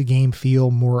just made the game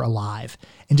feel more alive.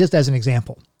 And just as an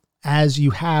example, as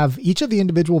you have each of the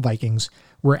individual Vikings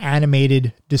were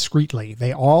animated discreetly.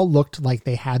 They all looked like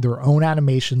they had their own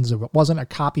animations. It wasn't a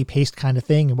copy-paste kind of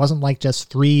thing. It wasn't like just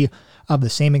 3 of the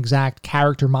same exact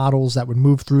character models that would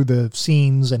move through the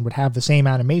scenes and would have the same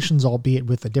animations, albeit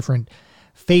with a different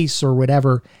face or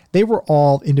whatever. They were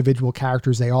all individual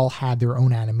characters. They all had their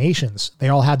own animations. They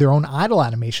all had their own idle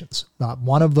animations.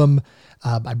 One of them,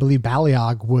 I believe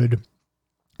Baliog, would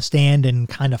stand and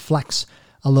kind of flex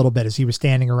a little bit as he was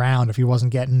standing around if he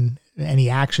wasn't getting any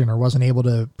action or wasn't able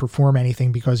to perform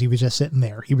anything because he was just sitting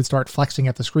there. He would start flexing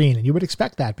at the screen, and you would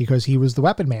expect that because he was the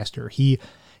weapon master. He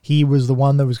was the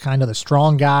one that was kind of the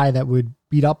strong guy that would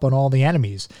beat up on all the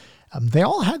enemies. They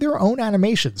all had their own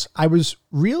animations. I was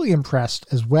really impressed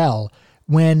as well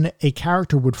when a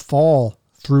character would fall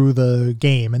through the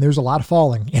game, and there's a lot of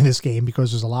falling in this game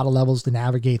because there's a lot of levels to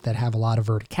navigate that have a lot of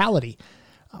verticality.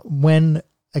 When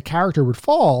a character would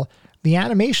fall, the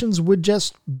animations would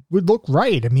look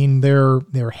right. I mean, their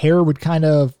hair would kind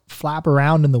of flap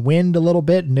around in the wind a little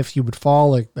bit, and if you would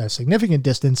fall a significant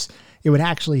distance, it would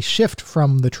actually shift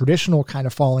from the traditional kind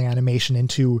of falling animation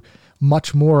into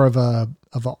much more of a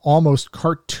almost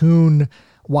cartoon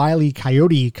Wile E.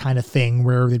 Coyote kind of thing,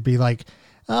 where they'd be like,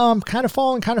 I'm kind of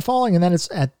falling, and then it's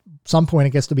at some point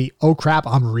it gets to be, oh crap,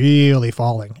 I'm really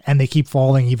falling, and they keep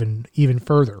falling even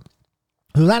further.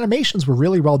 Those animations were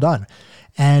really well done.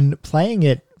 And playing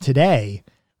it today,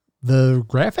 the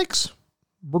graphics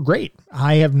were great.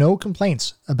 I have no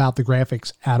complaints about the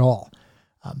graphics at all.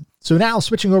 So now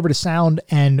switching over to sound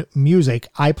and music,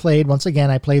 I played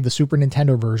the Super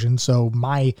Nintendo version. So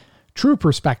my true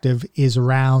perspective is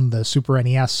around the Super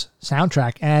NES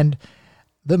soundtrack, and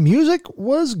the music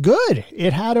was good.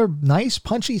 It had a nice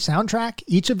punchy soundtrack.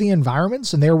 Each of the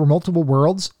environments, and there were multiple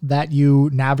worlds that you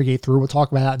navigate through. We'll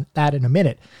talk about that in a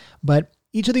minute. But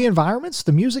each of the environments,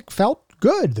 the music felt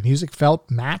good. The music felt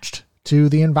matched to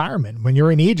the environment. When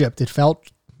you're in Egypt, it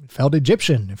felt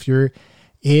Egyptian. If you're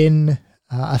in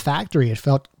a factory, it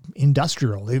felt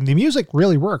industrial. The music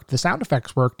really worked. The sound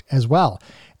effects worked as well.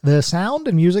 The sound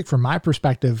and music, from my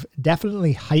perspective,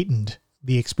 definitely heightened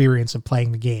the experience of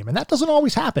playing the game. And that doesn't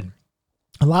always happen.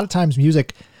 A lot of times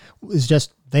music is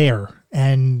just there,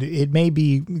 and it may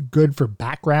be good for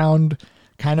background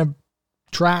kind of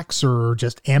tracks or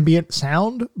just ambient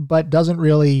sound, but doesn't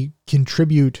really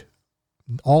contribute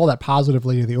all that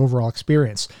positively to the overall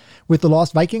experience. With the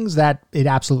Lost Vikings, that it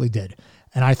absolutely did.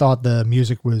 And I thought the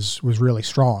music was really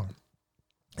strong.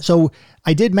 So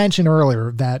I did mention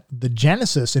earlier that the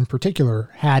Genesis in particular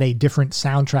had a different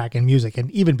soundtrack and music. And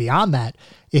even beyond that,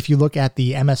 if you look at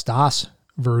the MS-DOS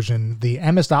version,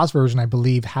 I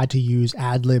believe, had to use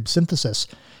ad-lib synthesis.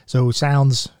 So it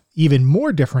sounds even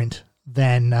more different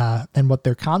than what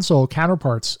their console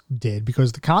counterparts did,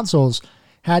 because the consoles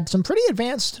had some pretty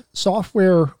advanced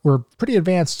software or pretty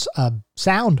advanced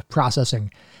sound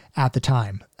processing at the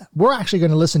time. We're actually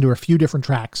going to listen to a few different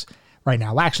tracks right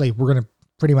now. Actually, we're going to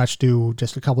pretty much do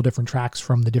just a couple different tracks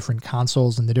from the different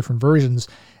consoles and the different versions,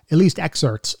 at least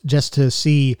excerpts, just to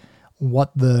see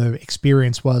what the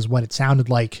experience was, what it sounded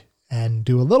like, and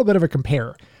do a little bit of a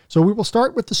compare. So we will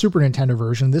start with the Super Nintendo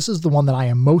version. This is the one that I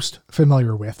am most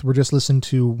familiar with. We're just listening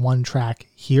to one track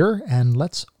here, and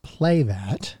let's play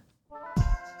that.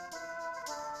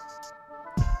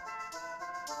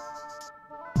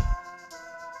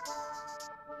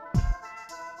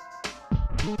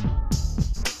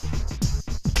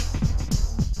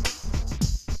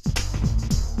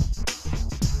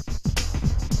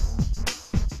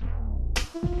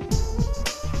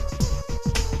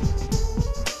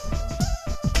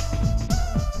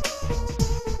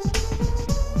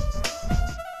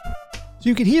 So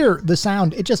you could hear the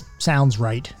sound. It just sounds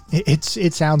right.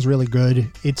 It sounds really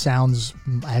good. It sounds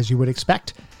as you would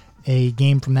expect a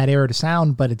game from that era to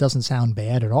sound, but it doesn't sound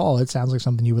bad at all. It sounds like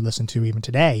something you would listen to even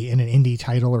today in an indie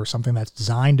title or something that's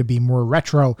designed to be more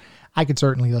retro. I could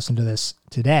certainly listen to this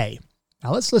today.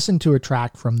 Now let's listen to a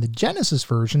track from the Genesis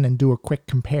version and do a quick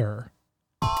compare.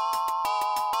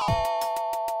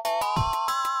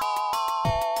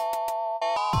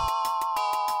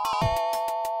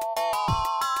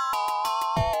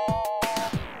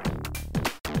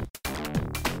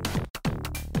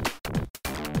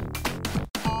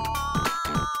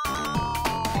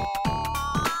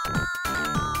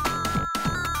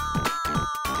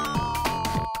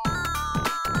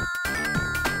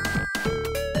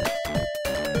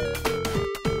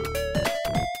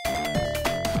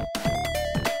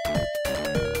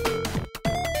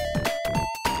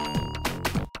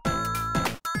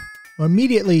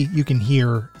 Immediately you can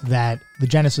hear that the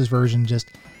Genesis version just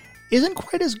isn't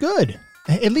quite as good,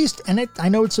 at least, and I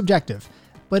know it's subjective,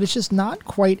 but it's just not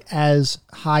quite as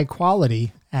high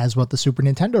quality as what the Super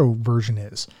Nintendo version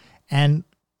is. And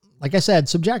like I said,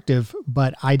 subjective,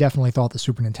 but I definitely thought the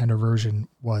Super Nintendo version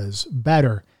was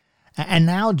better. And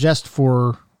now, just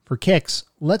for kicks,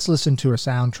 let's listen to a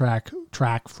soundtrack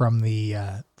track from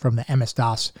the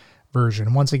MS-DOS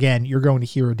version. Once again, you're going to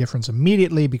hear a difference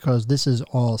immediately because this is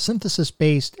all synthesis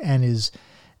based and is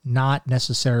not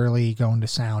necessarily going to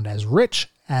sound as rich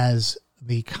as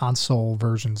the console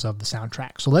versions of the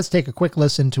soundtrack. So let's take a quick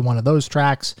listen to one of those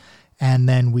tracks, and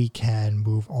then we can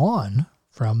move on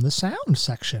from the sound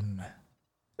section.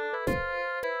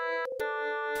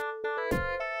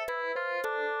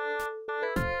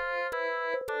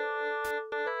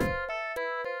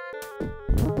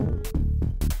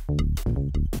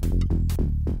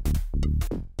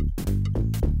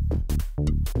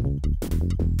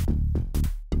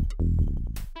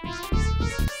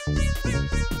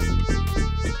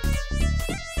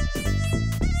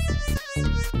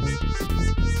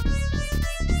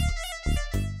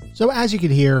 So as you could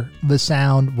hear, the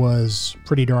sound was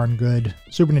pretty darn good.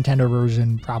 Super Nintendo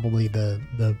version, probably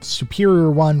the superior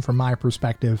one from my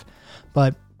perspective.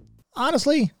 But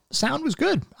honestly, sound was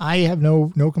good. I have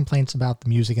no complaints about the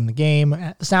music in the game.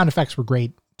 The sound effects were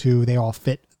great too. They all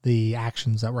fit the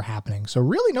actions that were happening. So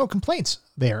really no complaints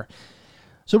there.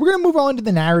 So we're going to move on to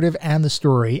the narrative and the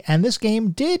story. And this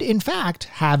game did, in fact,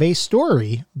 have a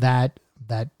story that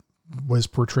was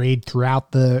portrayed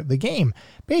throughout the game.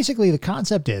 Basically, the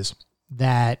concept is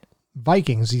that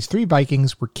these three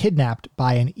Vikings, were kidnapped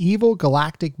by an evil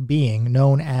galactic being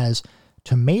known as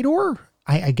Tomator.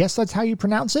 I guess that's how you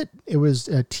pronounce it. It was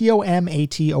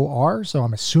Tomator, so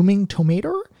I'm assuming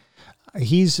Tomator.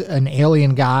 He's an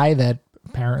alien guy that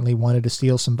apparently wanted to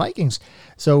steal some Vikings.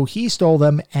 So he stole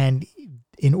them, and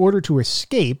in order to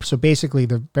escape, so basically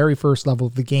the very first level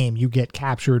of the game, you get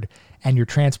captured and you're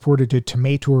transported to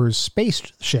Tomator's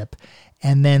spaceship.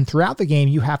 And then throughout the game,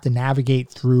 you have to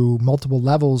navigate through multiple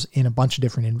levels in a bunch of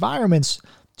different environments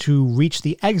to reach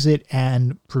the exit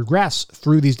and progress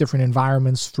through these different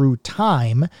environments through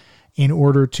time in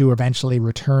order to eventually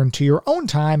return to your own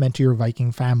time and to your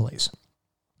Viking families.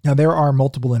 Now, there are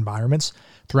multiple environments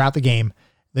throughout the game.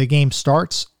 The game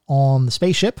starts on the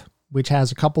spaceship, which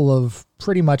has a couple of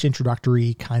pretty much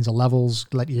introductory kinds of levels,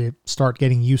 let you start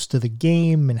getting used to the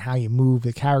game and how you move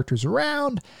the characters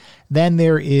around. Then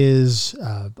there is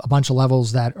a bunch of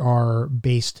levels that are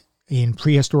based in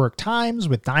prehistoric times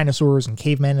with dinosaurs and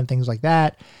cavemen and things like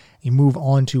that. You move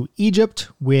on to Egypt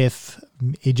with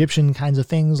Egyptian kinds of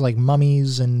things like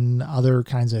mummies and other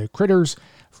kinds of critters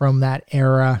from that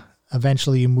era.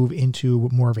 Eventually you move into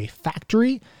more of a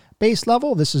factory-based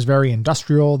level. This is very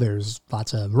industrial. There's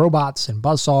lots of robots and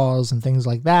buzzsaws and things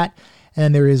like that. And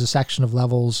then there is a section of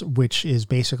levels which is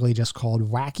basically just called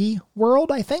Wacky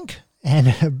World, I think.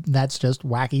 And that's just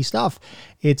wacky stuff.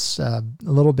 It's a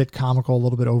little bit comical, a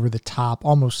little bit over the top,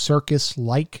 almost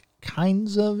circus-like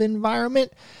kinds of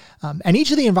environment. And each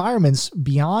of the environments,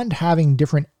 beyond having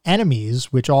different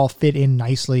enemies, which all fit in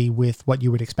nicely with what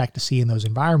you would expect to see in those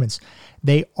environments,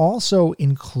 they also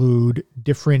include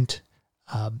different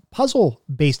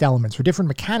puzzle-based elements or different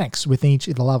mechanics within each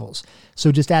of the levels.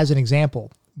 So just as an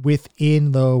example,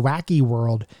 within the wacky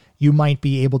world, you might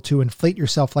be able to inflate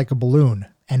yourself like a balloon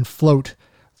and float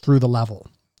through the level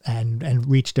and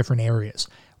reach different areas.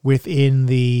 Within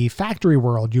the factory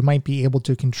world, you might be able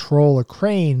to control a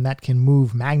crane that can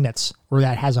move magnets, or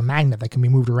that has a magnet that can be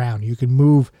moved around. You can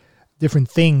move different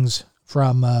things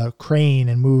from a crane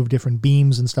and move different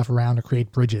beams and stuff around to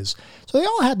create bridges. So they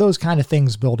all had those kind of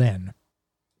things built in.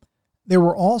 There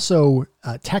were also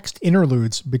text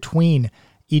interludes between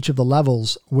each of the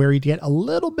levels where you'd get a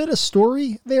little bit of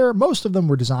story there. Most of them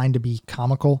were designed to be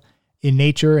comical in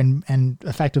nature and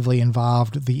effectively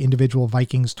involved the individual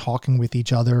Vikings talking with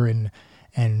each other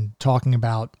and talking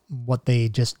about what they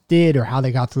just did or how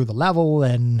they got through the level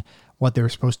and what they were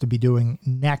supposed to be doing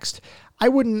next. I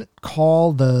wouldn't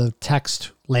call the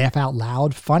text laugh out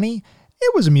loud funny.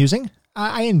 It was amusing.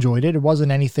 I enjoyed it. It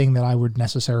wasn't anything that I would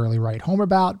necessarily write home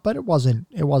about, but it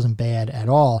wasn't bad at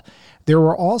all. There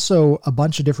were also a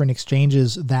bunch of different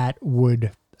exchanges that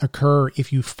would occur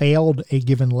if you failed a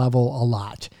given level a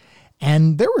lot.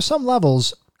 And there were some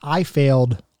levels I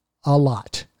failed a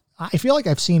lot. I feel like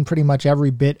I've seen pretty much every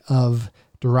bit of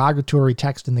derogatory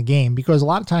text in the game, because a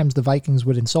lot of times the Vikings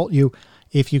would insult you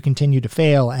if you continue to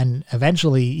fail, and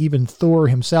eventually even Thor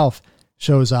himself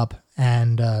shows up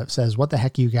and says, "What the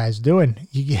heck are you guys doing?"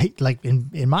 Like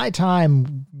in my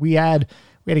time, we had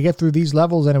to get through these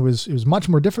levels, and it was much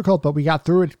more difficult, but we got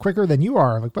through it quicker than you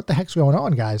are. Like, what the heck's going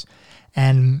on, guys?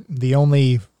 And the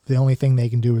only thing they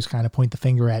can do is kind of point the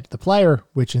finger at the player,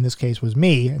 which in this case was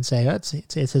me, and say,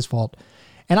 it's his fault.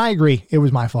 And I agree, it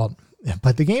was my fault.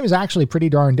 But the game is actually pretty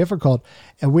darn difficult,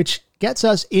 which gets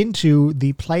us into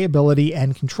the playability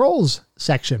and controls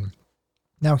section.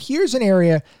 Now, here's an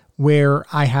area where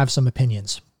I have some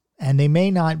opinions, and they may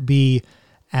not be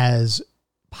as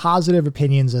positive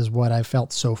opinions as what I've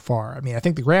felt so far. I mean, I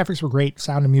think the graphics were great,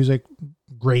 sound and music,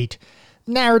 great.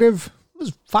 Narrative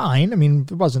was fine. I mean,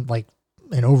 it wasn't like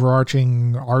an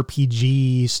overarching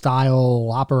RPG style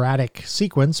operatic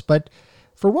sequence, but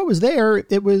for what was there,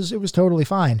 it was totally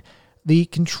fine. The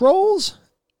controls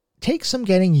take some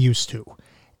getting used to.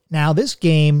 Now, this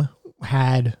game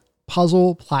had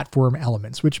puzzle platform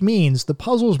elements, which means the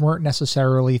puzzles weren't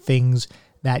necessarily things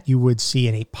that you would see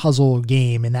in a puzzle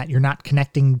game, in that you're not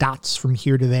connecting dots from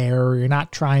here to there, or you're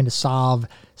not trying to solve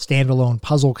standalone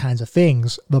puzzle kinds of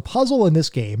things. The puzzle in this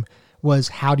game was,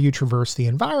 how do you traverse the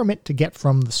environment to get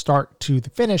from the start to the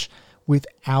finish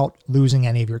without losing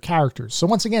any of your characters? So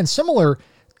once again, similar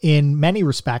in many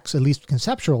respects, at least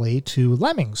conceptually, to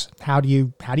Lemmings. How do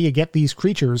you get these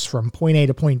creatures from point A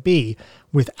to point B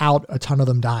without a ton of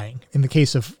them dying? In the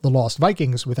case of the Lost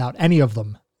Vikings, without any of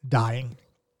them dying.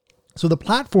 So the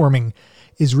platforming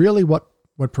is really what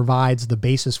provides the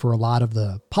basis for a lot of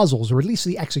the puzzles, or at least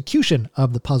the execution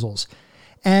of the puzzles.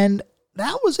 And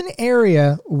that was an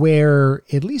area where,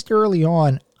 at least early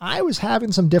on, I was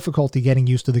having some difficulty getting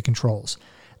used to the controls.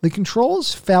 The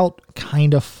controls felt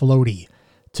kind of floaty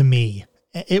to me.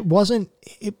 It wasn't,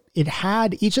 it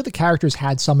had, each of the characters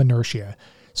had some inertia,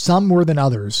 some more than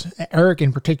others. Eric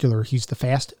in particular, he's the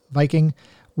fast Viking,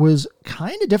 was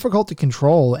kind of difficult to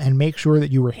control and make sure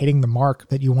that you were hitting the mark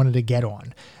that you wanted to get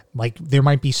on. Like, there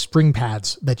might be spring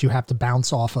pads that you have to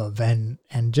bounce off of, and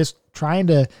just trying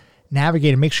to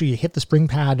navigate and make sure you hit the spring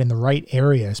pad in the right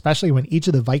area, especially when each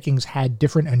of the Vikings had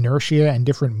different inertia and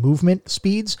different movement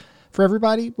speeds for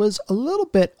everybody, was a little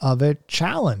bit of a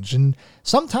challenge. And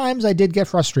sometimes I did get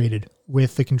frustrated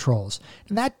with the controls.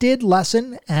 And that did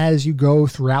lessen as you go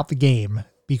throughout the game,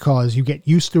 because you get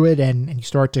used to it and you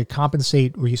start to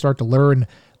compensate, or you start to learn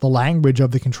the language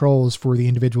of the controls for the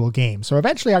individual game. So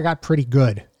eventually I got pretty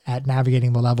good at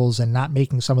navigating the levels and not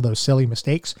making some of those silly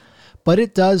mistakes, but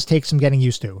it does take some getting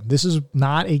used to. This is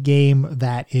not a game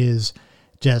that is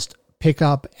just pick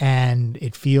up and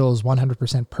it feels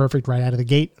 100% perfect right out of the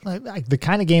gate. Like the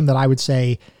kind of game that I would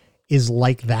say is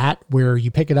like that, where you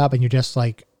pick it up and you're just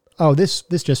like, oh, this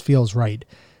just feels right.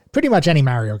 Pretty much any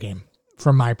Mario game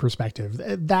from my perspective.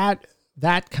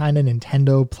 That kind of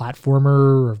Nintendo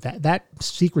platformer, or that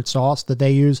secret sauce that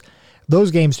they use,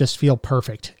 those games just feel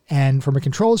perfect. And from a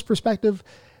controls perspective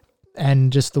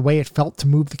and just the way it felt to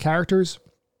move the characters,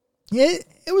 it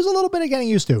was a little bit of getting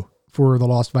used to for the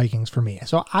Lost Vikings for me.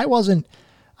 So I wasn't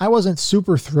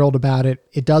super thrilled about it.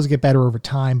 It does get better over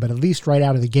time, but at least right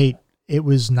out of the gate, it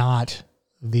was not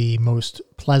the most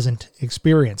pleasant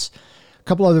experience. A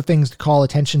couple other things to call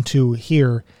attention to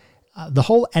here. The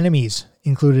whole enemies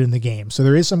included in the game. So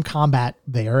there is some combat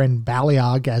there, and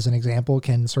Baliog, as an example,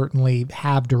 can certainly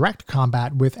have direct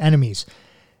combat with enemies.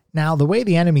 Now, the way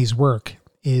the enemies work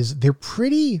is they're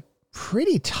pretty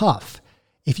tough.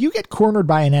 If you get cornered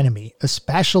by an enemy,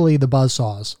 especially the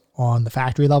buzzsaws on the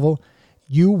factory level,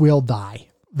 you will die.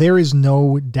 There is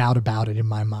no doubt about it in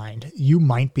my mind. You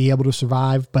might be able to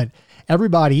survive, but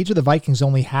each of the Vikings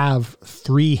only have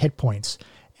 3 hit points.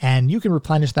 And you can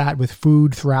replenish that with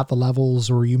food throughout the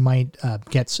levels, or you might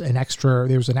get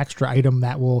there's an extra item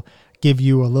that will give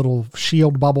you a little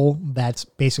shield bubble that's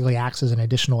basically acts as an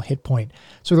additional hit point.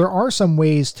 So there are some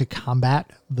ways to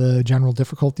combat the general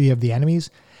difficulty of the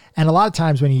enemies. And a lot of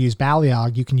times when you use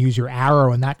Baliog, you can use your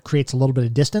arrow, and that creates a little bit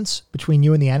of distance between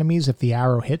you and the enemies if the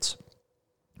arrow hits.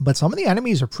 But some of the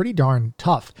enemies are pretty darn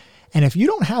tough. And if you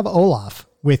don't have Olaf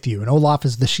with you, and Olaf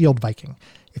is the shield Viking,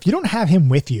 if you don't have him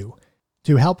with you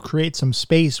to help create some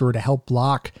space or to help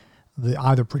block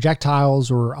either projectiles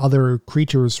or other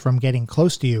creatures from getting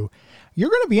close to you,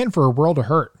 you're going to be in for a world of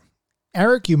hurt.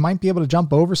 Eric, you might be able to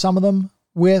jump over some of them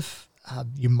with,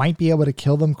 you might be able to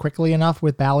kill them quickly enough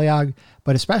with Baliog,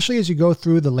 but especially as you go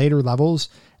through the later levels,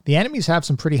 the enemies have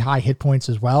some pretty high hit points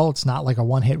as well. It's not like a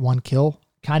one hit, one kill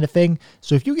kind of thing.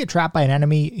 So if you get trapped by an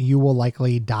enemy, you will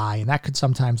likely die, and that could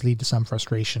sometimes lead to some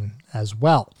frustration as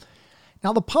well.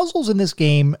 Now, the puzzles in this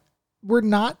game were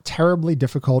not terribly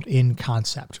difficult in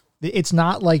concept. It's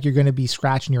not like you're going to be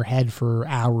scratching your head for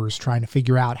hours trying to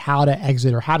figure out how to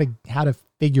exit or how to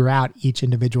figure out each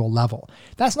individual level.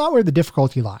 That's not where the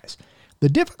difficulty lies. The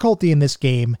difficulty in this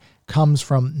game comes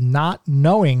from not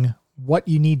knowing what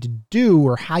you need to do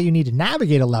or how you need to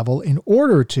navigate a level in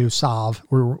order to solve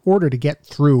or in order to get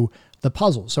through the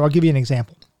puzzle. So I'll give you an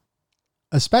example.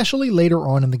 Especially later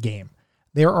on in the game,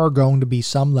 there are going to be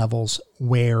some levels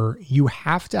where you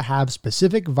have to have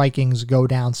specific Vikings go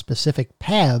down specific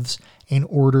paths in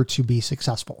order to be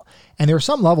successful. And there are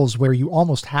some levels where you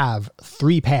almost have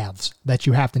 3 paths that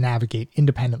you have to navigate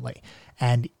independently.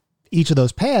 And each of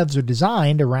those paths are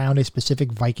designed around a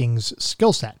specific Viking's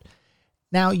skill set.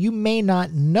 Now, you may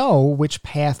not know which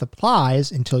path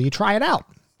applies until you try it out.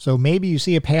 So maybe you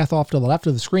see a path off to the left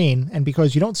of the screen, and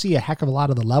because you don't see a heck of a lot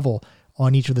of the level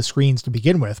on each of the screens to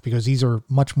begin with, because these are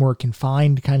much more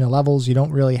confined kind of levels, you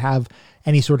don't really have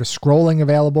any sort of scrolling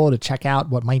available to check out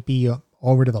what might be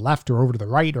over to the left or over to the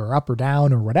right or up or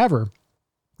down or whatever.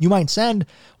 You might send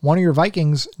one of your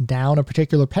Vikings down a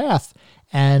particular path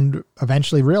and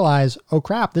eventually realize, oh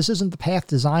crap, this isn't the path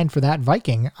designed for that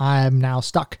Viking. I'm now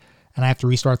stuck and I have to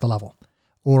restart the level.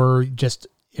 Or just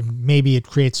maybe it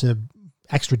creates a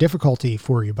extra difficulty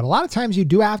for you. But a lot of times you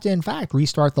do have to, in fact,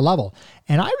 restart the level.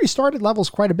 And I restarted levels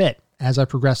quite a bit as I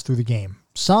progressed through the game.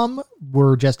 Some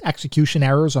were just execution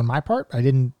errors on my part. I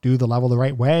didn't do the level the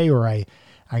right way, or I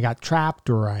got trapped,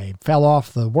 or I fell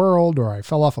off the world, or I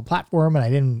fell off a platform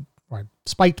and I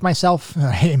spiked myself,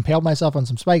 I impaled myself on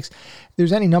some spikes.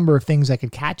 There's any number of things that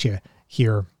could catch you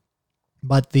here.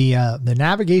 But the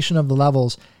navigation of the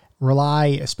levels rely,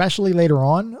 especially later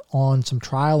on some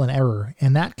trial and error.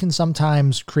 And that can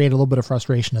sometimes create a little bit of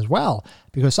frustration as well,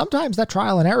 because sometimes that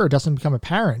trial and error doesn't become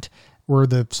apparent, or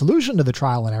the solution to the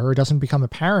trial and error doesn't become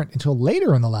apparent until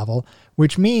later in the level,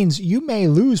 which means you may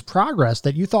lose progress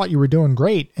that you thought you were doing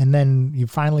great. And then you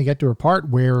finally get to a part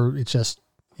where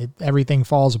everything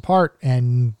falls apart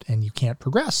and you can't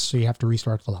progress. So you have to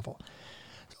restart the level.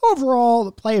 Overall,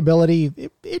 the playability,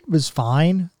 it was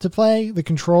fine to play. The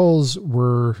controls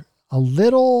were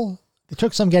it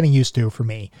took some getting used to for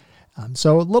me.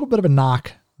 So a little bit of a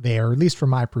knock there, at least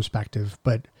from my perspective,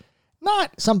 but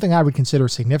not something I would consider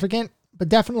significant, but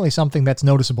definitely something that's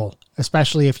noticeable,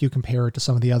 especially if you compare it to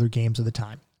some of the other games of the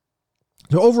time.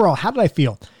 So overall, how did I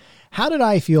feel? How did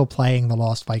I feel playing The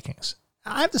Lost Vikings?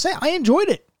 I have to say, I enjoyed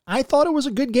it. I thought it was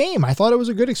a good game. I thought it was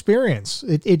a good experience.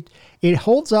 It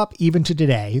holds up even to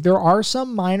today. There are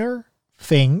some minor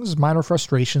things, minor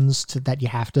frustrations that you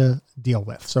have to deal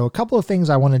with. So a couple of things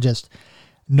I want to just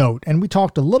note, and we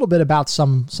talked a little bit about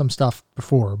some stuff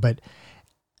before, but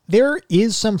there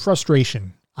is some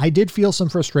frustration. I did feel some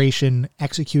frustration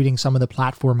executing some of the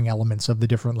platforming elements of the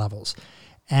different levels.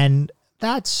 And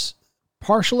that's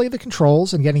partially the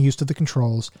controls and getting used to the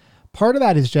controls. Part of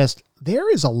that is just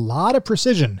there is a lot of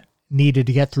precision needed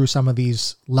to get through some of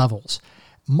these levels,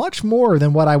 much more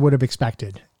than what I would have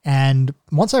expected. And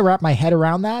once I wrapped my head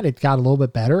around that, it got a little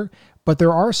bit better. But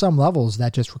there are some levels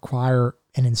that just require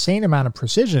an insane amount of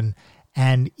precision,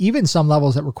 and even some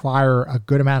levels that require a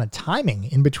good amount of timing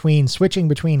in between, switching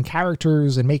between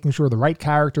characters and making sure the right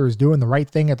character is doing the right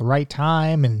thing at the right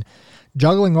time, and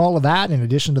juggling all of that in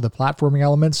addition to the platforming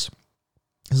elements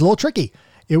is a little tricky.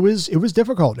 It was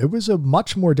difficult. It was a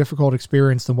much more difficult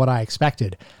experience than what I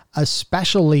expected,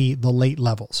 especially the late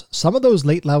levels. Some of those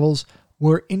late levels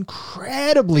were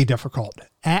incredibly difficult.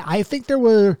 I think there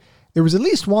was at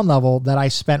least one level that I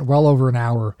spent well over an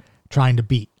hour trying to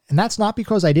beat. And that's not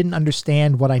because I didn't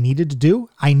understand what I needed to do.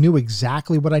 I knew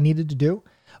exactly what I needed to do,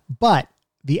 but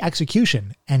the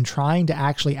execution and trying to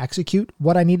actually execute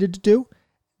what I needed to do,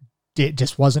 it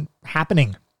just wasn't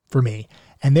happening for me.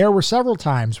 And there were several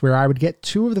times where I would get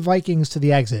 2 of the Vikings to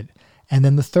the exit, and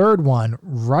then the third one,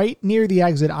 right near the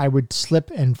exit, I would slip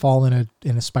and fall in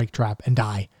a spike trap and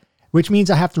die, which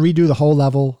means I have to redo the whole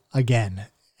level again.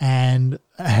 And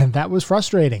that was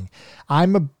frustrating.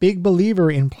 I'm a big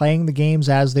believer in playing the games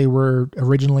as they were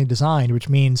originally designed, which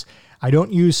means I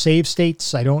don't use save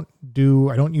states. I don't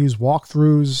use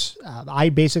walkthroughs. I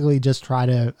basically just try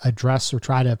to address or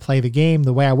try to play the game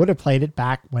the way I would have played it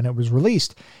back when it was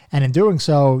released. And in doing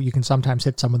so, you can sometimes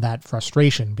hit some of that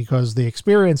frustration because the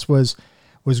experience was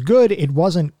good. It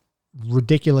wasn't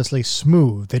ridiculously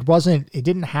smooth. It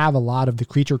didn't have a lot of the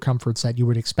creature comforts that you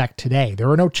would expect today. There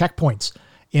are no checkpoints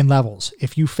in levels.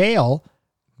 If you fail,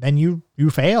 then you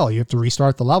fail. You have to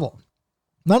restart the level.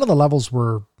 None of the levels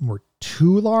were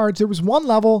too large. There was one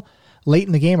level late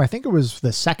in the game, I think it was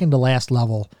the second to last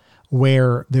level,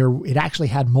 where it actually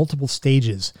had multiple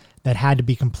stages that had to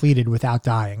be completed without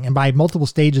dying. And by multiple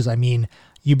stages, I mean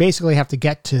you basically have to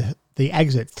get to the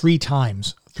exit 3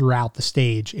 times throughout the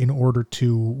stage in order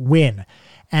to win.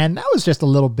 And that was just a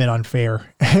little bit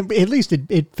unfair. At least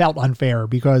it felt unfair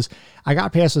because I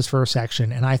got past this first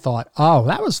section and I thought, oh,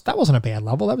 that wasn't a bad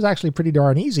level. That was actually pretty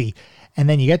darn easy. And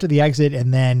then you get to the exit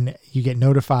and then you get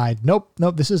notified, nope,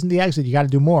 this isn't the exit. You got to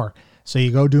do more. So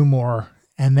you go do more.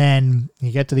 And then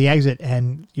you get to the exit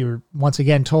and you're once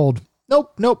again told,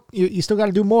 nope, you still got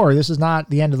to do more. This is not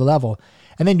the end of the level.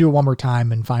 And then do it one more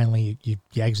time and finally you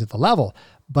exit the level.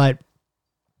 But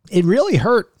it really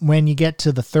hurt when you get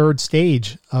to the third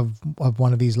stage of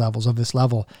one of these levels, of this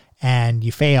level, and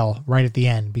you fail right at the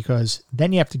end, because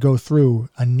then you have to go through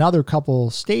another couple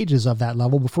stages of that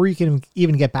level before you can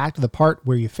even get back to the part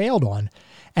where you failed on.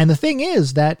 And the thing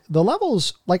is that the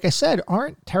levels, like I said,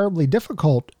 aren't terribly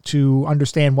difficult to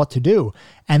understand what to do.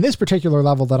 And this particular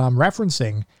level that I'm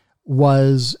referencing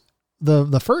was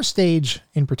the first stage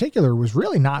in particular was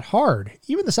really not hard.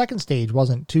 Even the second stage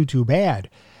wasn't too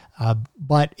bad.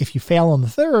 But if you fail on the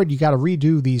third, you got to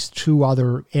redo these 2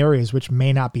 other areas, which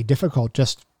may not be difficult,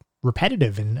 just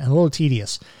repetitive and a little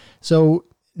tedious. So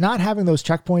not having those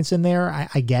checkpoints in there,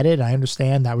 I get it. I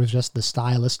understand that was just the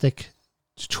stylistic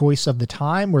choice of the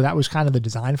time, where that was kind of the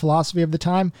design philosophy of the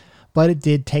time, but it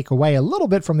did take away a little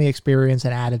bit from the experience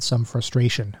and added some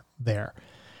frustration there.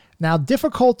 Now,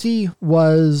 difficulty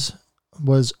was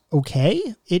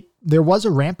okay. There was a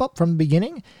ramp up from the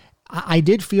beginning. I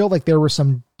did feel like there were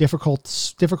some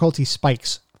difficulty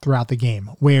spikes throughout the game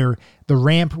where the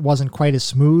ramp wasn't quite as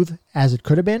smooth as it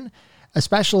could have been,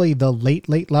 especially the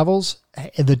late levels.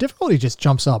 The difficulty just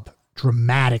jumps up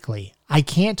dramatically. I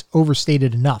can't overstate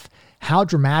it enough how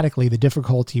dramatically the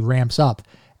difficulty ramps up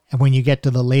when you get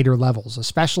to the later levels,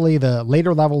 especially the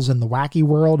later levels in the wacky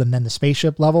world and then the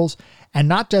spaceship levels, and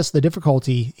not just the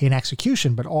difficulty in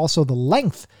execution, but also the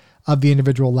length of the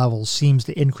individual levels seems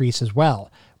to increase as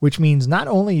well, which means not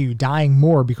only are you dying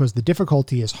more because the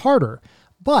difficulty is harder,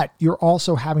 but you're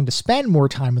also having to spend more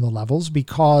time in the levels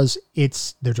because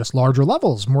they're just larger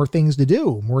levels, more things to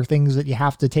do, more things that you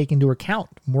have to take into account,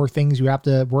 more things you have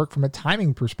to work from a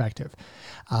timing perspective.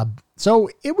 So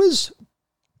it was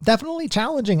definitely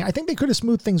challenging. I think they could have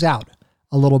smoothed things out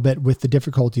a little bit with the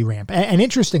difficulty ramp. And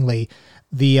interestingly,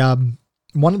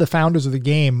 one of the founders of the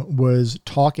game was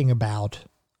talking about,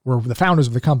 or the founders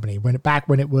of the company, when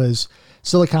it was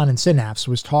Silicon and Synapse,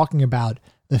 was talking about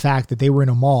the fact that they were in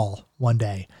a mall one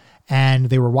day and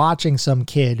they were watching some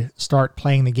kid start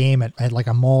playing the game at like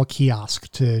a mall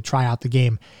kiosk to try out the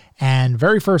game. And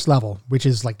very first level, which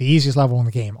is like the easiest level in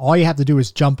the game, all you have to do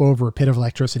is jump over a pit of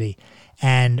electricity.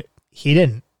 And he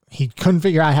didn't. He couldn't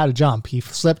figure out how to jump. He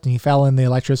slipped and he fell in the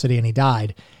electricity and he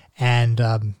died. And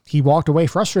he walked away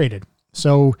frustrated.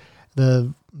 So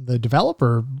the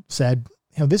developer said,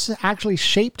 this actually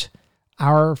shaped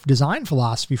our design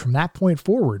philosophy from that point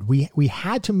forward. We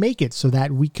had to make it so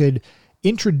that we could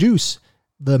introduce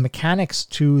the mechanics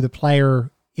to the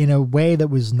player in a way that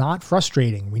was not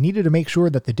frustrating. We needed to make sure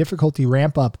that the difficulty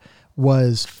ramp up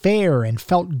was fair and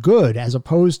felt good, as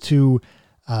opposed to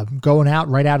going out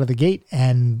right out of the gate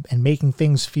and making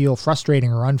things feel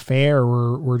frustrating or unfair,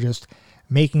 or just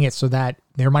making it so that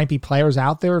there might be players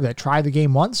out there that try the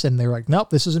game once and they're like, nope,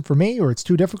 this isn't for me, or it's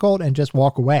too difficult, and just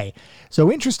walk away.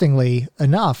 So interestingly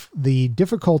enough, the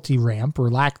difficulty ramp,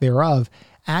 or lack thereof,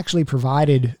 actually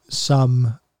provided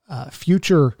some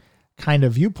future kind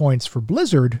of viewpoints for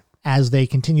Blizzard as they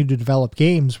continue to develop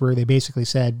games, where they basically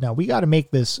said, no, we got to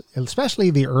make this, especially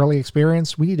the early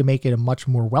experience, we need to make it a much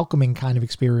more welcoming kind of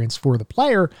experience for the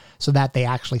player so that they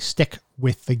actually stick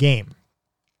with the game.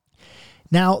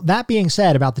 Now, that being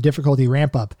said about the difficulty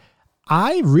ramp up,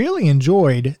 I really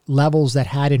enjoyed levels that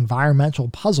had environmental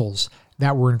puzzles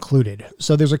that were included.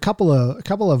 So there's a couple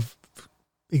of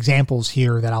examples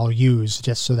here that I'll use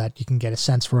just so that you can get a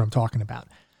sense for what I'm talking about.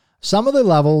 Some of the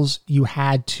levels you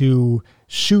had to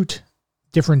shoot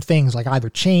different things, like either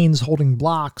chains holding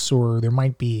blocks, or there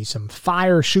might be some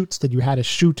fire shoots that you had to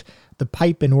shoot the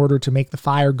pipe in order to make the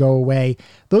fire go away.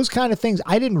 Those kind of things.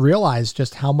 I didn't realize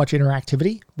just how much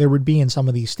interactivity there would be in some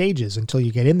of these stages until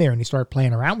you get in there and you start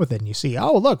playing around with it and you see,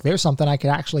 oh, look, there's something I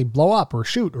could actually blow up or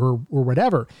shoot or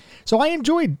whatever. So I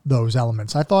enjoyed those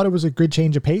elements. I thought it was a good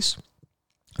change of pace.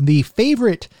 My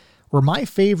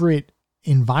favorite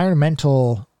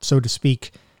environmental, so to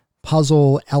speak,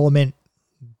 puzzle element,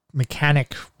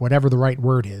 mechanic, whatever the right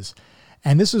word is.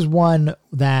 And this is one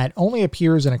that only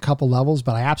appears in a couple levels,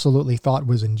 but I absolutely thought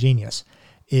was ingenious,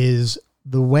 is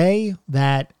the way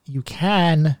that you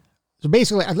can... So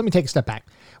basically, let me take a step back.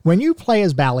 When you play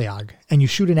as Baliog and you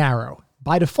shoot an arrow,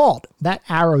 by default, that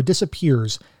arrow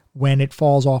disappears when it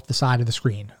falls off the side of the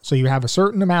screen. So you have a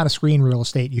certain amount of screen real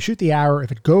estate. You shoot the arrow.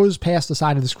 If it goes past the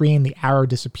side of the screen, the arrow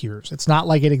disappears. It's not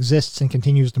like it exists and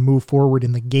continues to move forward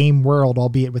in the game world,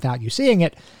 albeit without you seeing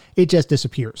it. It just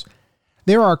disappears.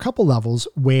 There are a couple levels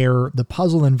where the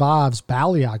puzzle involves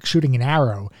Baliog shooting an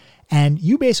arrow, and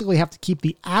you basically have to keep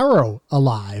the arrow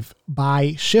alive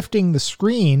by shifting the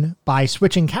screen by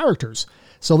switching characters.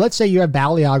 So let's say you have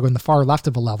Baliog on the far left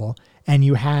of a level, and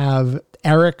you have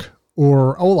Eric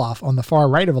or Olaf on the far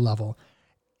right of a level.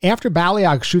 After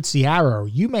Baliog shoots the arrow,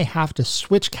 you may have to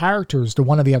switch characters to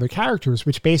one of the other characters,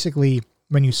 which basically,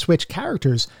 when you switch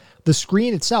characters, the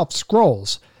screen itself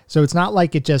scrolls. So it's not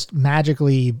like it just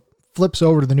magically flips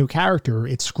over to the new character.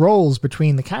 It scrolls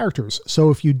between the characters. So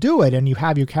if you do it and you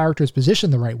have your characters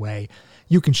positioned the right way,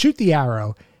 you can shoot the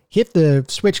arrow, hit the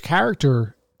switch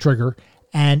character trigger,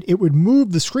 and it would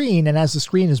move the screen. And as the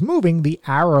screen is moving, the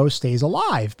arrow stays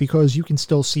alive because you can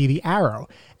still see the arrow.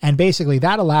 And basically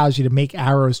that allows you to make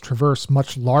arrows traverse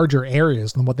much larger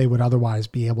areas than what they would otherwise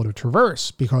be able to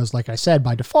traverse. Because like I said,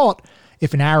 by default,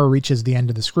 if an arrow reaches the end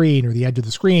of the screen or the edge of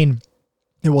the screen,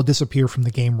 it will disappear from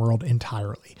the game world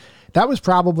entirely. That was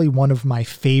probably one of my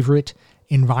favorite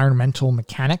environmental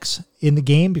mechanics in the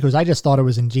game because I just thought it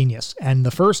was ingenious. And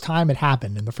the first time it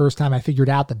happened, and the first time I figured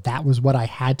out that that was what I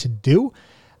had to do,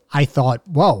 I thought,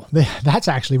 whoa, that's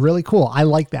actually really cool. I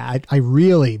like that. I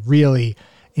really, really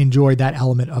enjoyed that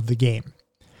element of the game.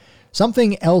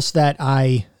 Something else that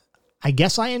I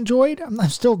guess I enjoyed, I'm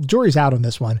still, jury's out on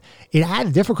this one. It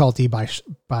had difficulty by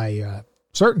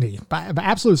certainty. By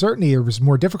absolute certainty, there was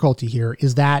more difficulty here,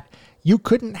 is that you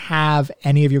couldn't have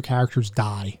any of your characters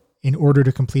die in order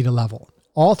to complete a level.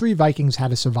 All three Vikings had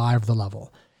to survive the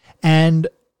level. And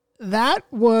that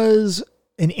was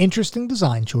an interesting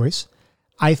design choice.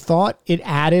 I thought it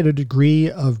added a degree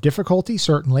of difficulty,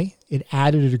 certainly. It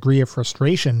added a degree of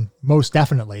frustration, most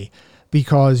definitely,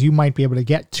 because you might be able to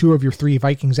get two of your three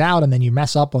Vikings out and then you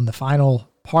mess up on the final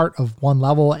part of one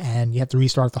level and you have to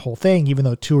restart the whole thing, even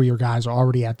though two of your guys are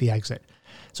already at the exit.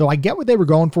 So I get what they were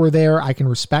going for there. I can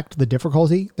respect the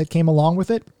difficulty that came along with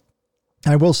it.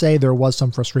 I will say there was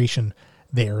some frustration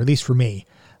there, at least for me.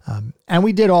 And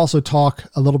we did also talk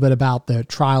a little bit about the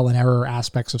trial and error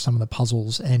aspects of some of the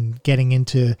puzzles and getting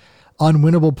into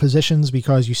unwinnable positions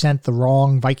because you sent the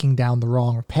wrong Viking down the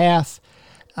wrong path.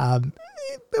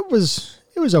 It was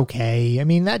okay. I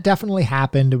mean, that definitely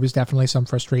happened. It was definitely some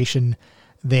frustration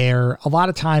there. A lot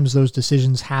of times those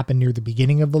decisions happen near the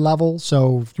beginning of the level,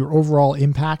 so your overall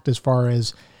impact as far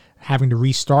as having to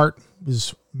restart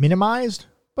was minimized.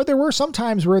 But there were some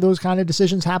times where those kind of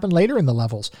decisions happened later in the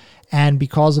levels. And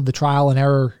because of the trial and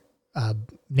error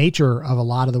nature of a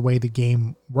lot of the way the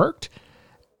game worked,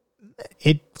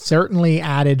 it certainly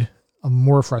added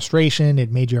more frustration.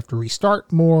 It made you have to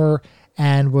restart more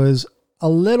and was a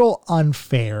little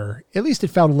unfair. At least it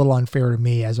felt a little unfair to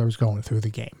me as I was going through the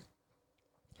game.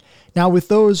 Now, with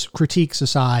those critiques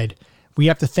aside, we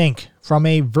have to think from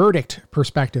a verdict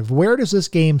perspective. Where does this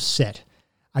game sit?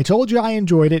 I told you I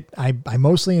enjoyed it. I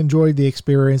mostly enjoyed the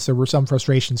experience. There were some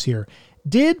frustrations here.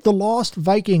 Did The Lost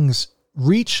Vikings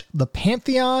reach the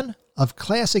pantheon of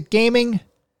classic gaming?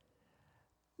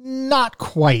 Not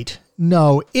quite.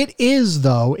 No, it is,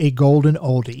 though, a golden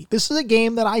oldie. This is a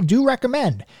game that I do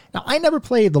recommend. Now, I never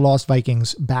played The Lost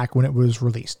Vikings back when it was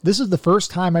released. This is the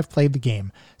first time I've played the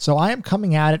game, so I am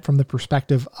coming at it from the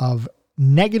perspective of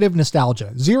negative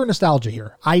nostalgia. Zero nostalgia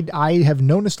here. I have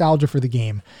no nostalgia for the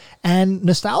game, and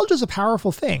nostalgia is a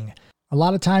powerful thing. A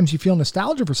lot of times you feel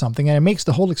nostalgia for something, and it makes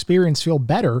the whole experience feel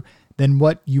better than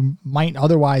what you might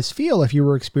otherwise feel if you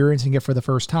were experiencing it for the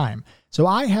first time. So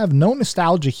I have no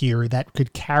nostalgia here that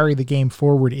could carry the game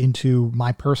forward into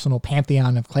my personal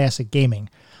pantheon of classic gaming.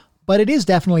 But it is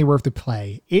definitely worth the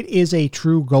play. It is a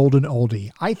true golden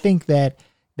oldie. I think that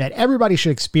everybody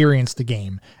should experience the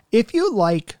game. If you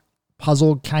like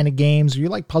puzzle kind of games, or you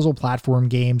like puzzle platform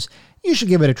games, you should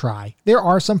give it a try. There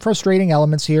are some frustrating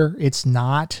elements here. It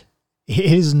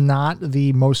is not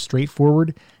the most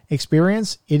straightforward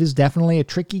experience. It is definitely a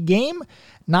tricky game.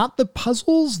 Not the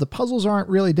puzzles. The puzzles aren't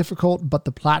really difficult, but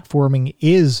the platforming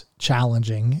is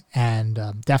challenging, and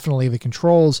definitely the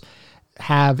controls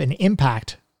have an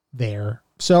impact there.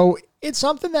 So it's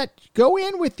something that go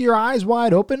in with your eyes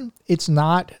wide open. It's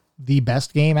not the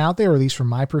best game out there, or at least from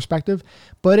my perspective,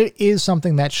 but it is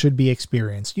something that should be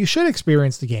experienced. You should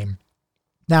experience the game.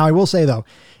 Now, I will say, though,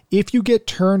 if you get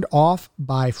turned off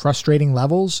by frustrating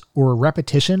levels or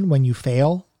repetition when you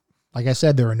fail, like I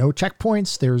said, there are no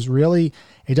checkpoints.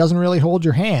 It doesn't really hold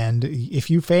your hand. If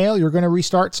you fail, you're going to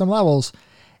restart some levels.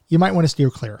 You might want to steer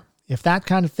clear. If that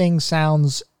kind of thing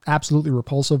sounds absolutely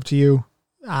repulsive to you,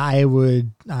 I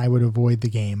would avoid the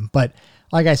game. But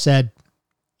like I said,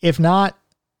 if not,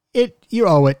 you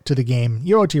owe it to the game.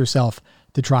 You owe it to yourself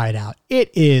to try it out.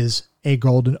 It is a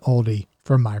golden oldie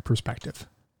from my perspective.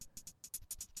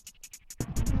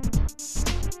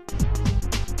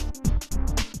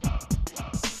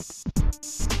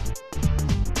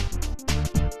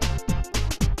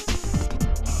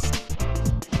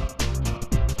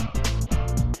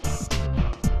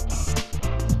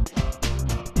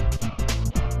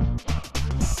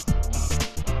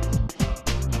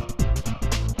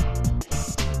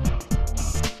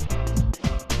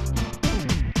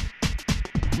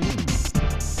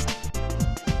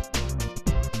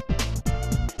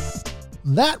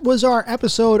 That was our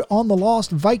episode on The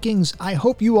Lost Vikings. I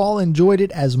hope you all enjoyed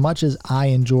it as much as I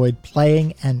enjoyed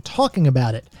playing and talking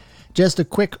about it. Just a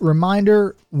quick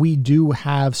reminder, we do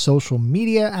have social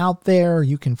media out there.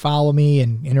 You can follow me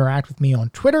and interact with me on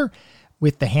Twitter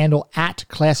with the handle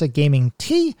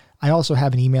 @ClassicGamingT. I also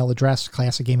have an email address,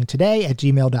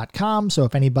 classicgamingtoday@gmail.com. So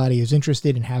if anybody is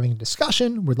interested in having a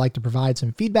discussion, would like to provide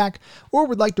some feedback, or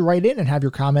would like to write in and have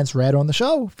your comments read on the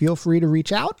show, feel free to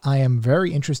reach out. I am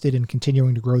very interested in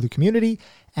continuing to grow the community,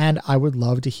 and I would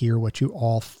love to hear what you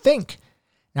all think.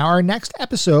 Now, our next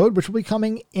episode, which will be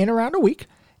coming in around a week,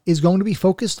 is going to be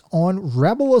focused on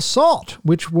Rebel Assault,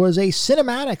 which was a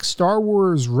cinematic Star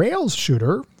Wars Rails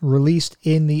shooter released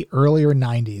in the earlier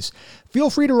 90s.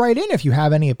 Feel free to write in if you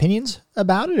have any opinions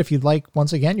about it. If you'd like,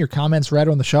 once again, your comments read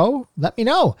on the show, let me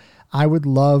know. I would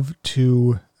love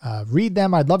to read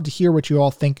them. I'd love to hear what you all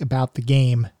think about the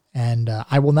game. And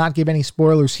I will not give any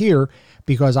spoilers here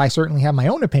because I certainly have my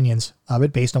own opinions of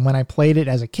it based on when I played it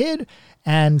as a kid.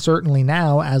 And certainly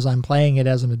now, as I'm playing it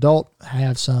as an adult, I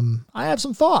have some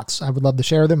thoughts. I would love to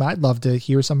share them. I'd love to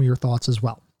hear some of your thoughts as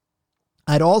well.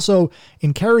 I'd also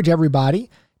encourage everybody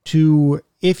to,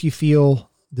 if you feel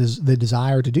the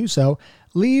desire to do so,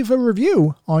 leave a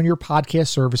review on your podcast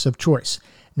service of choice.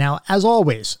 Now, as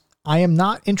always, I am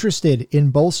not interested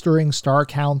in bolstering star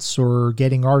counts or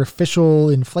getting artificial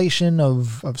inflation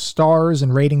of stars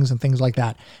and ratings and things like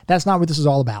that. That's not what this is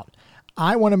all about.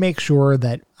 I want to make sure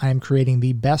that I'm creating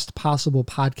the best possible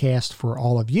podcast for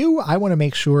all of you. I want to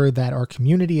make sure that our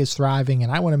community is thriving,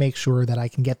 and I want to make sure that I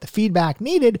can get the feedback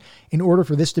needed in order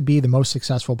for this to be the most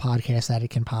successful podcast that it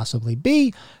can possibly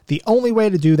be. The only way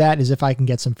to do that is if I can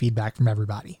get some feedback from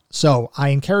everybody. So I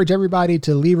encourage everybody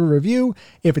to leave a review.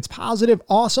 If it's positive,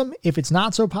 awesome. If it's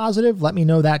not so positive, let me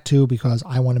know that too, because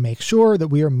I want to make sure that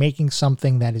we are making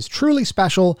something that is truly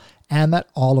special and that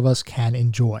all of us can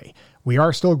enjoy. We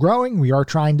are still growing. We are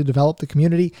trying to develop the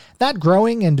community. That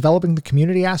growing and developing the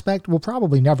community aspect will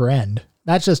probably never end.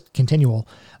 That's just continual.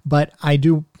 But I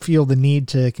do feel the need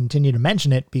to continue to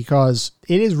mention it because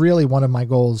it is really one of my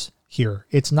goals here.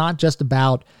 It's not just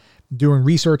about doing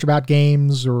research about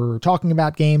games or talking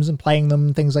about games and playing them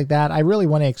and things like that. I really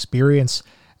want to experience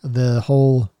the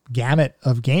whole gamut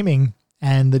of gaming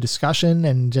and the discussion,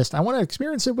 and just I want to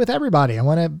experience it with everybody. I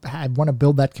want to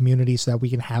build that community so that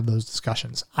we can have those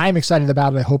discussions. I'm excited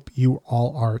about it. I hope you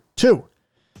all are too.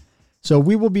 So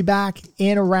we will be back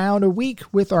in around a week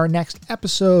with our next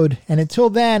episode. And until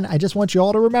then, I just want you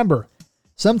all to remember,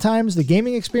 sometimes the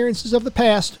gaming experiences of the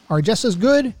past are just as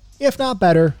good, if not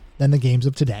better, than the games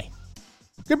of today.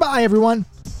 Goodbye, everyone.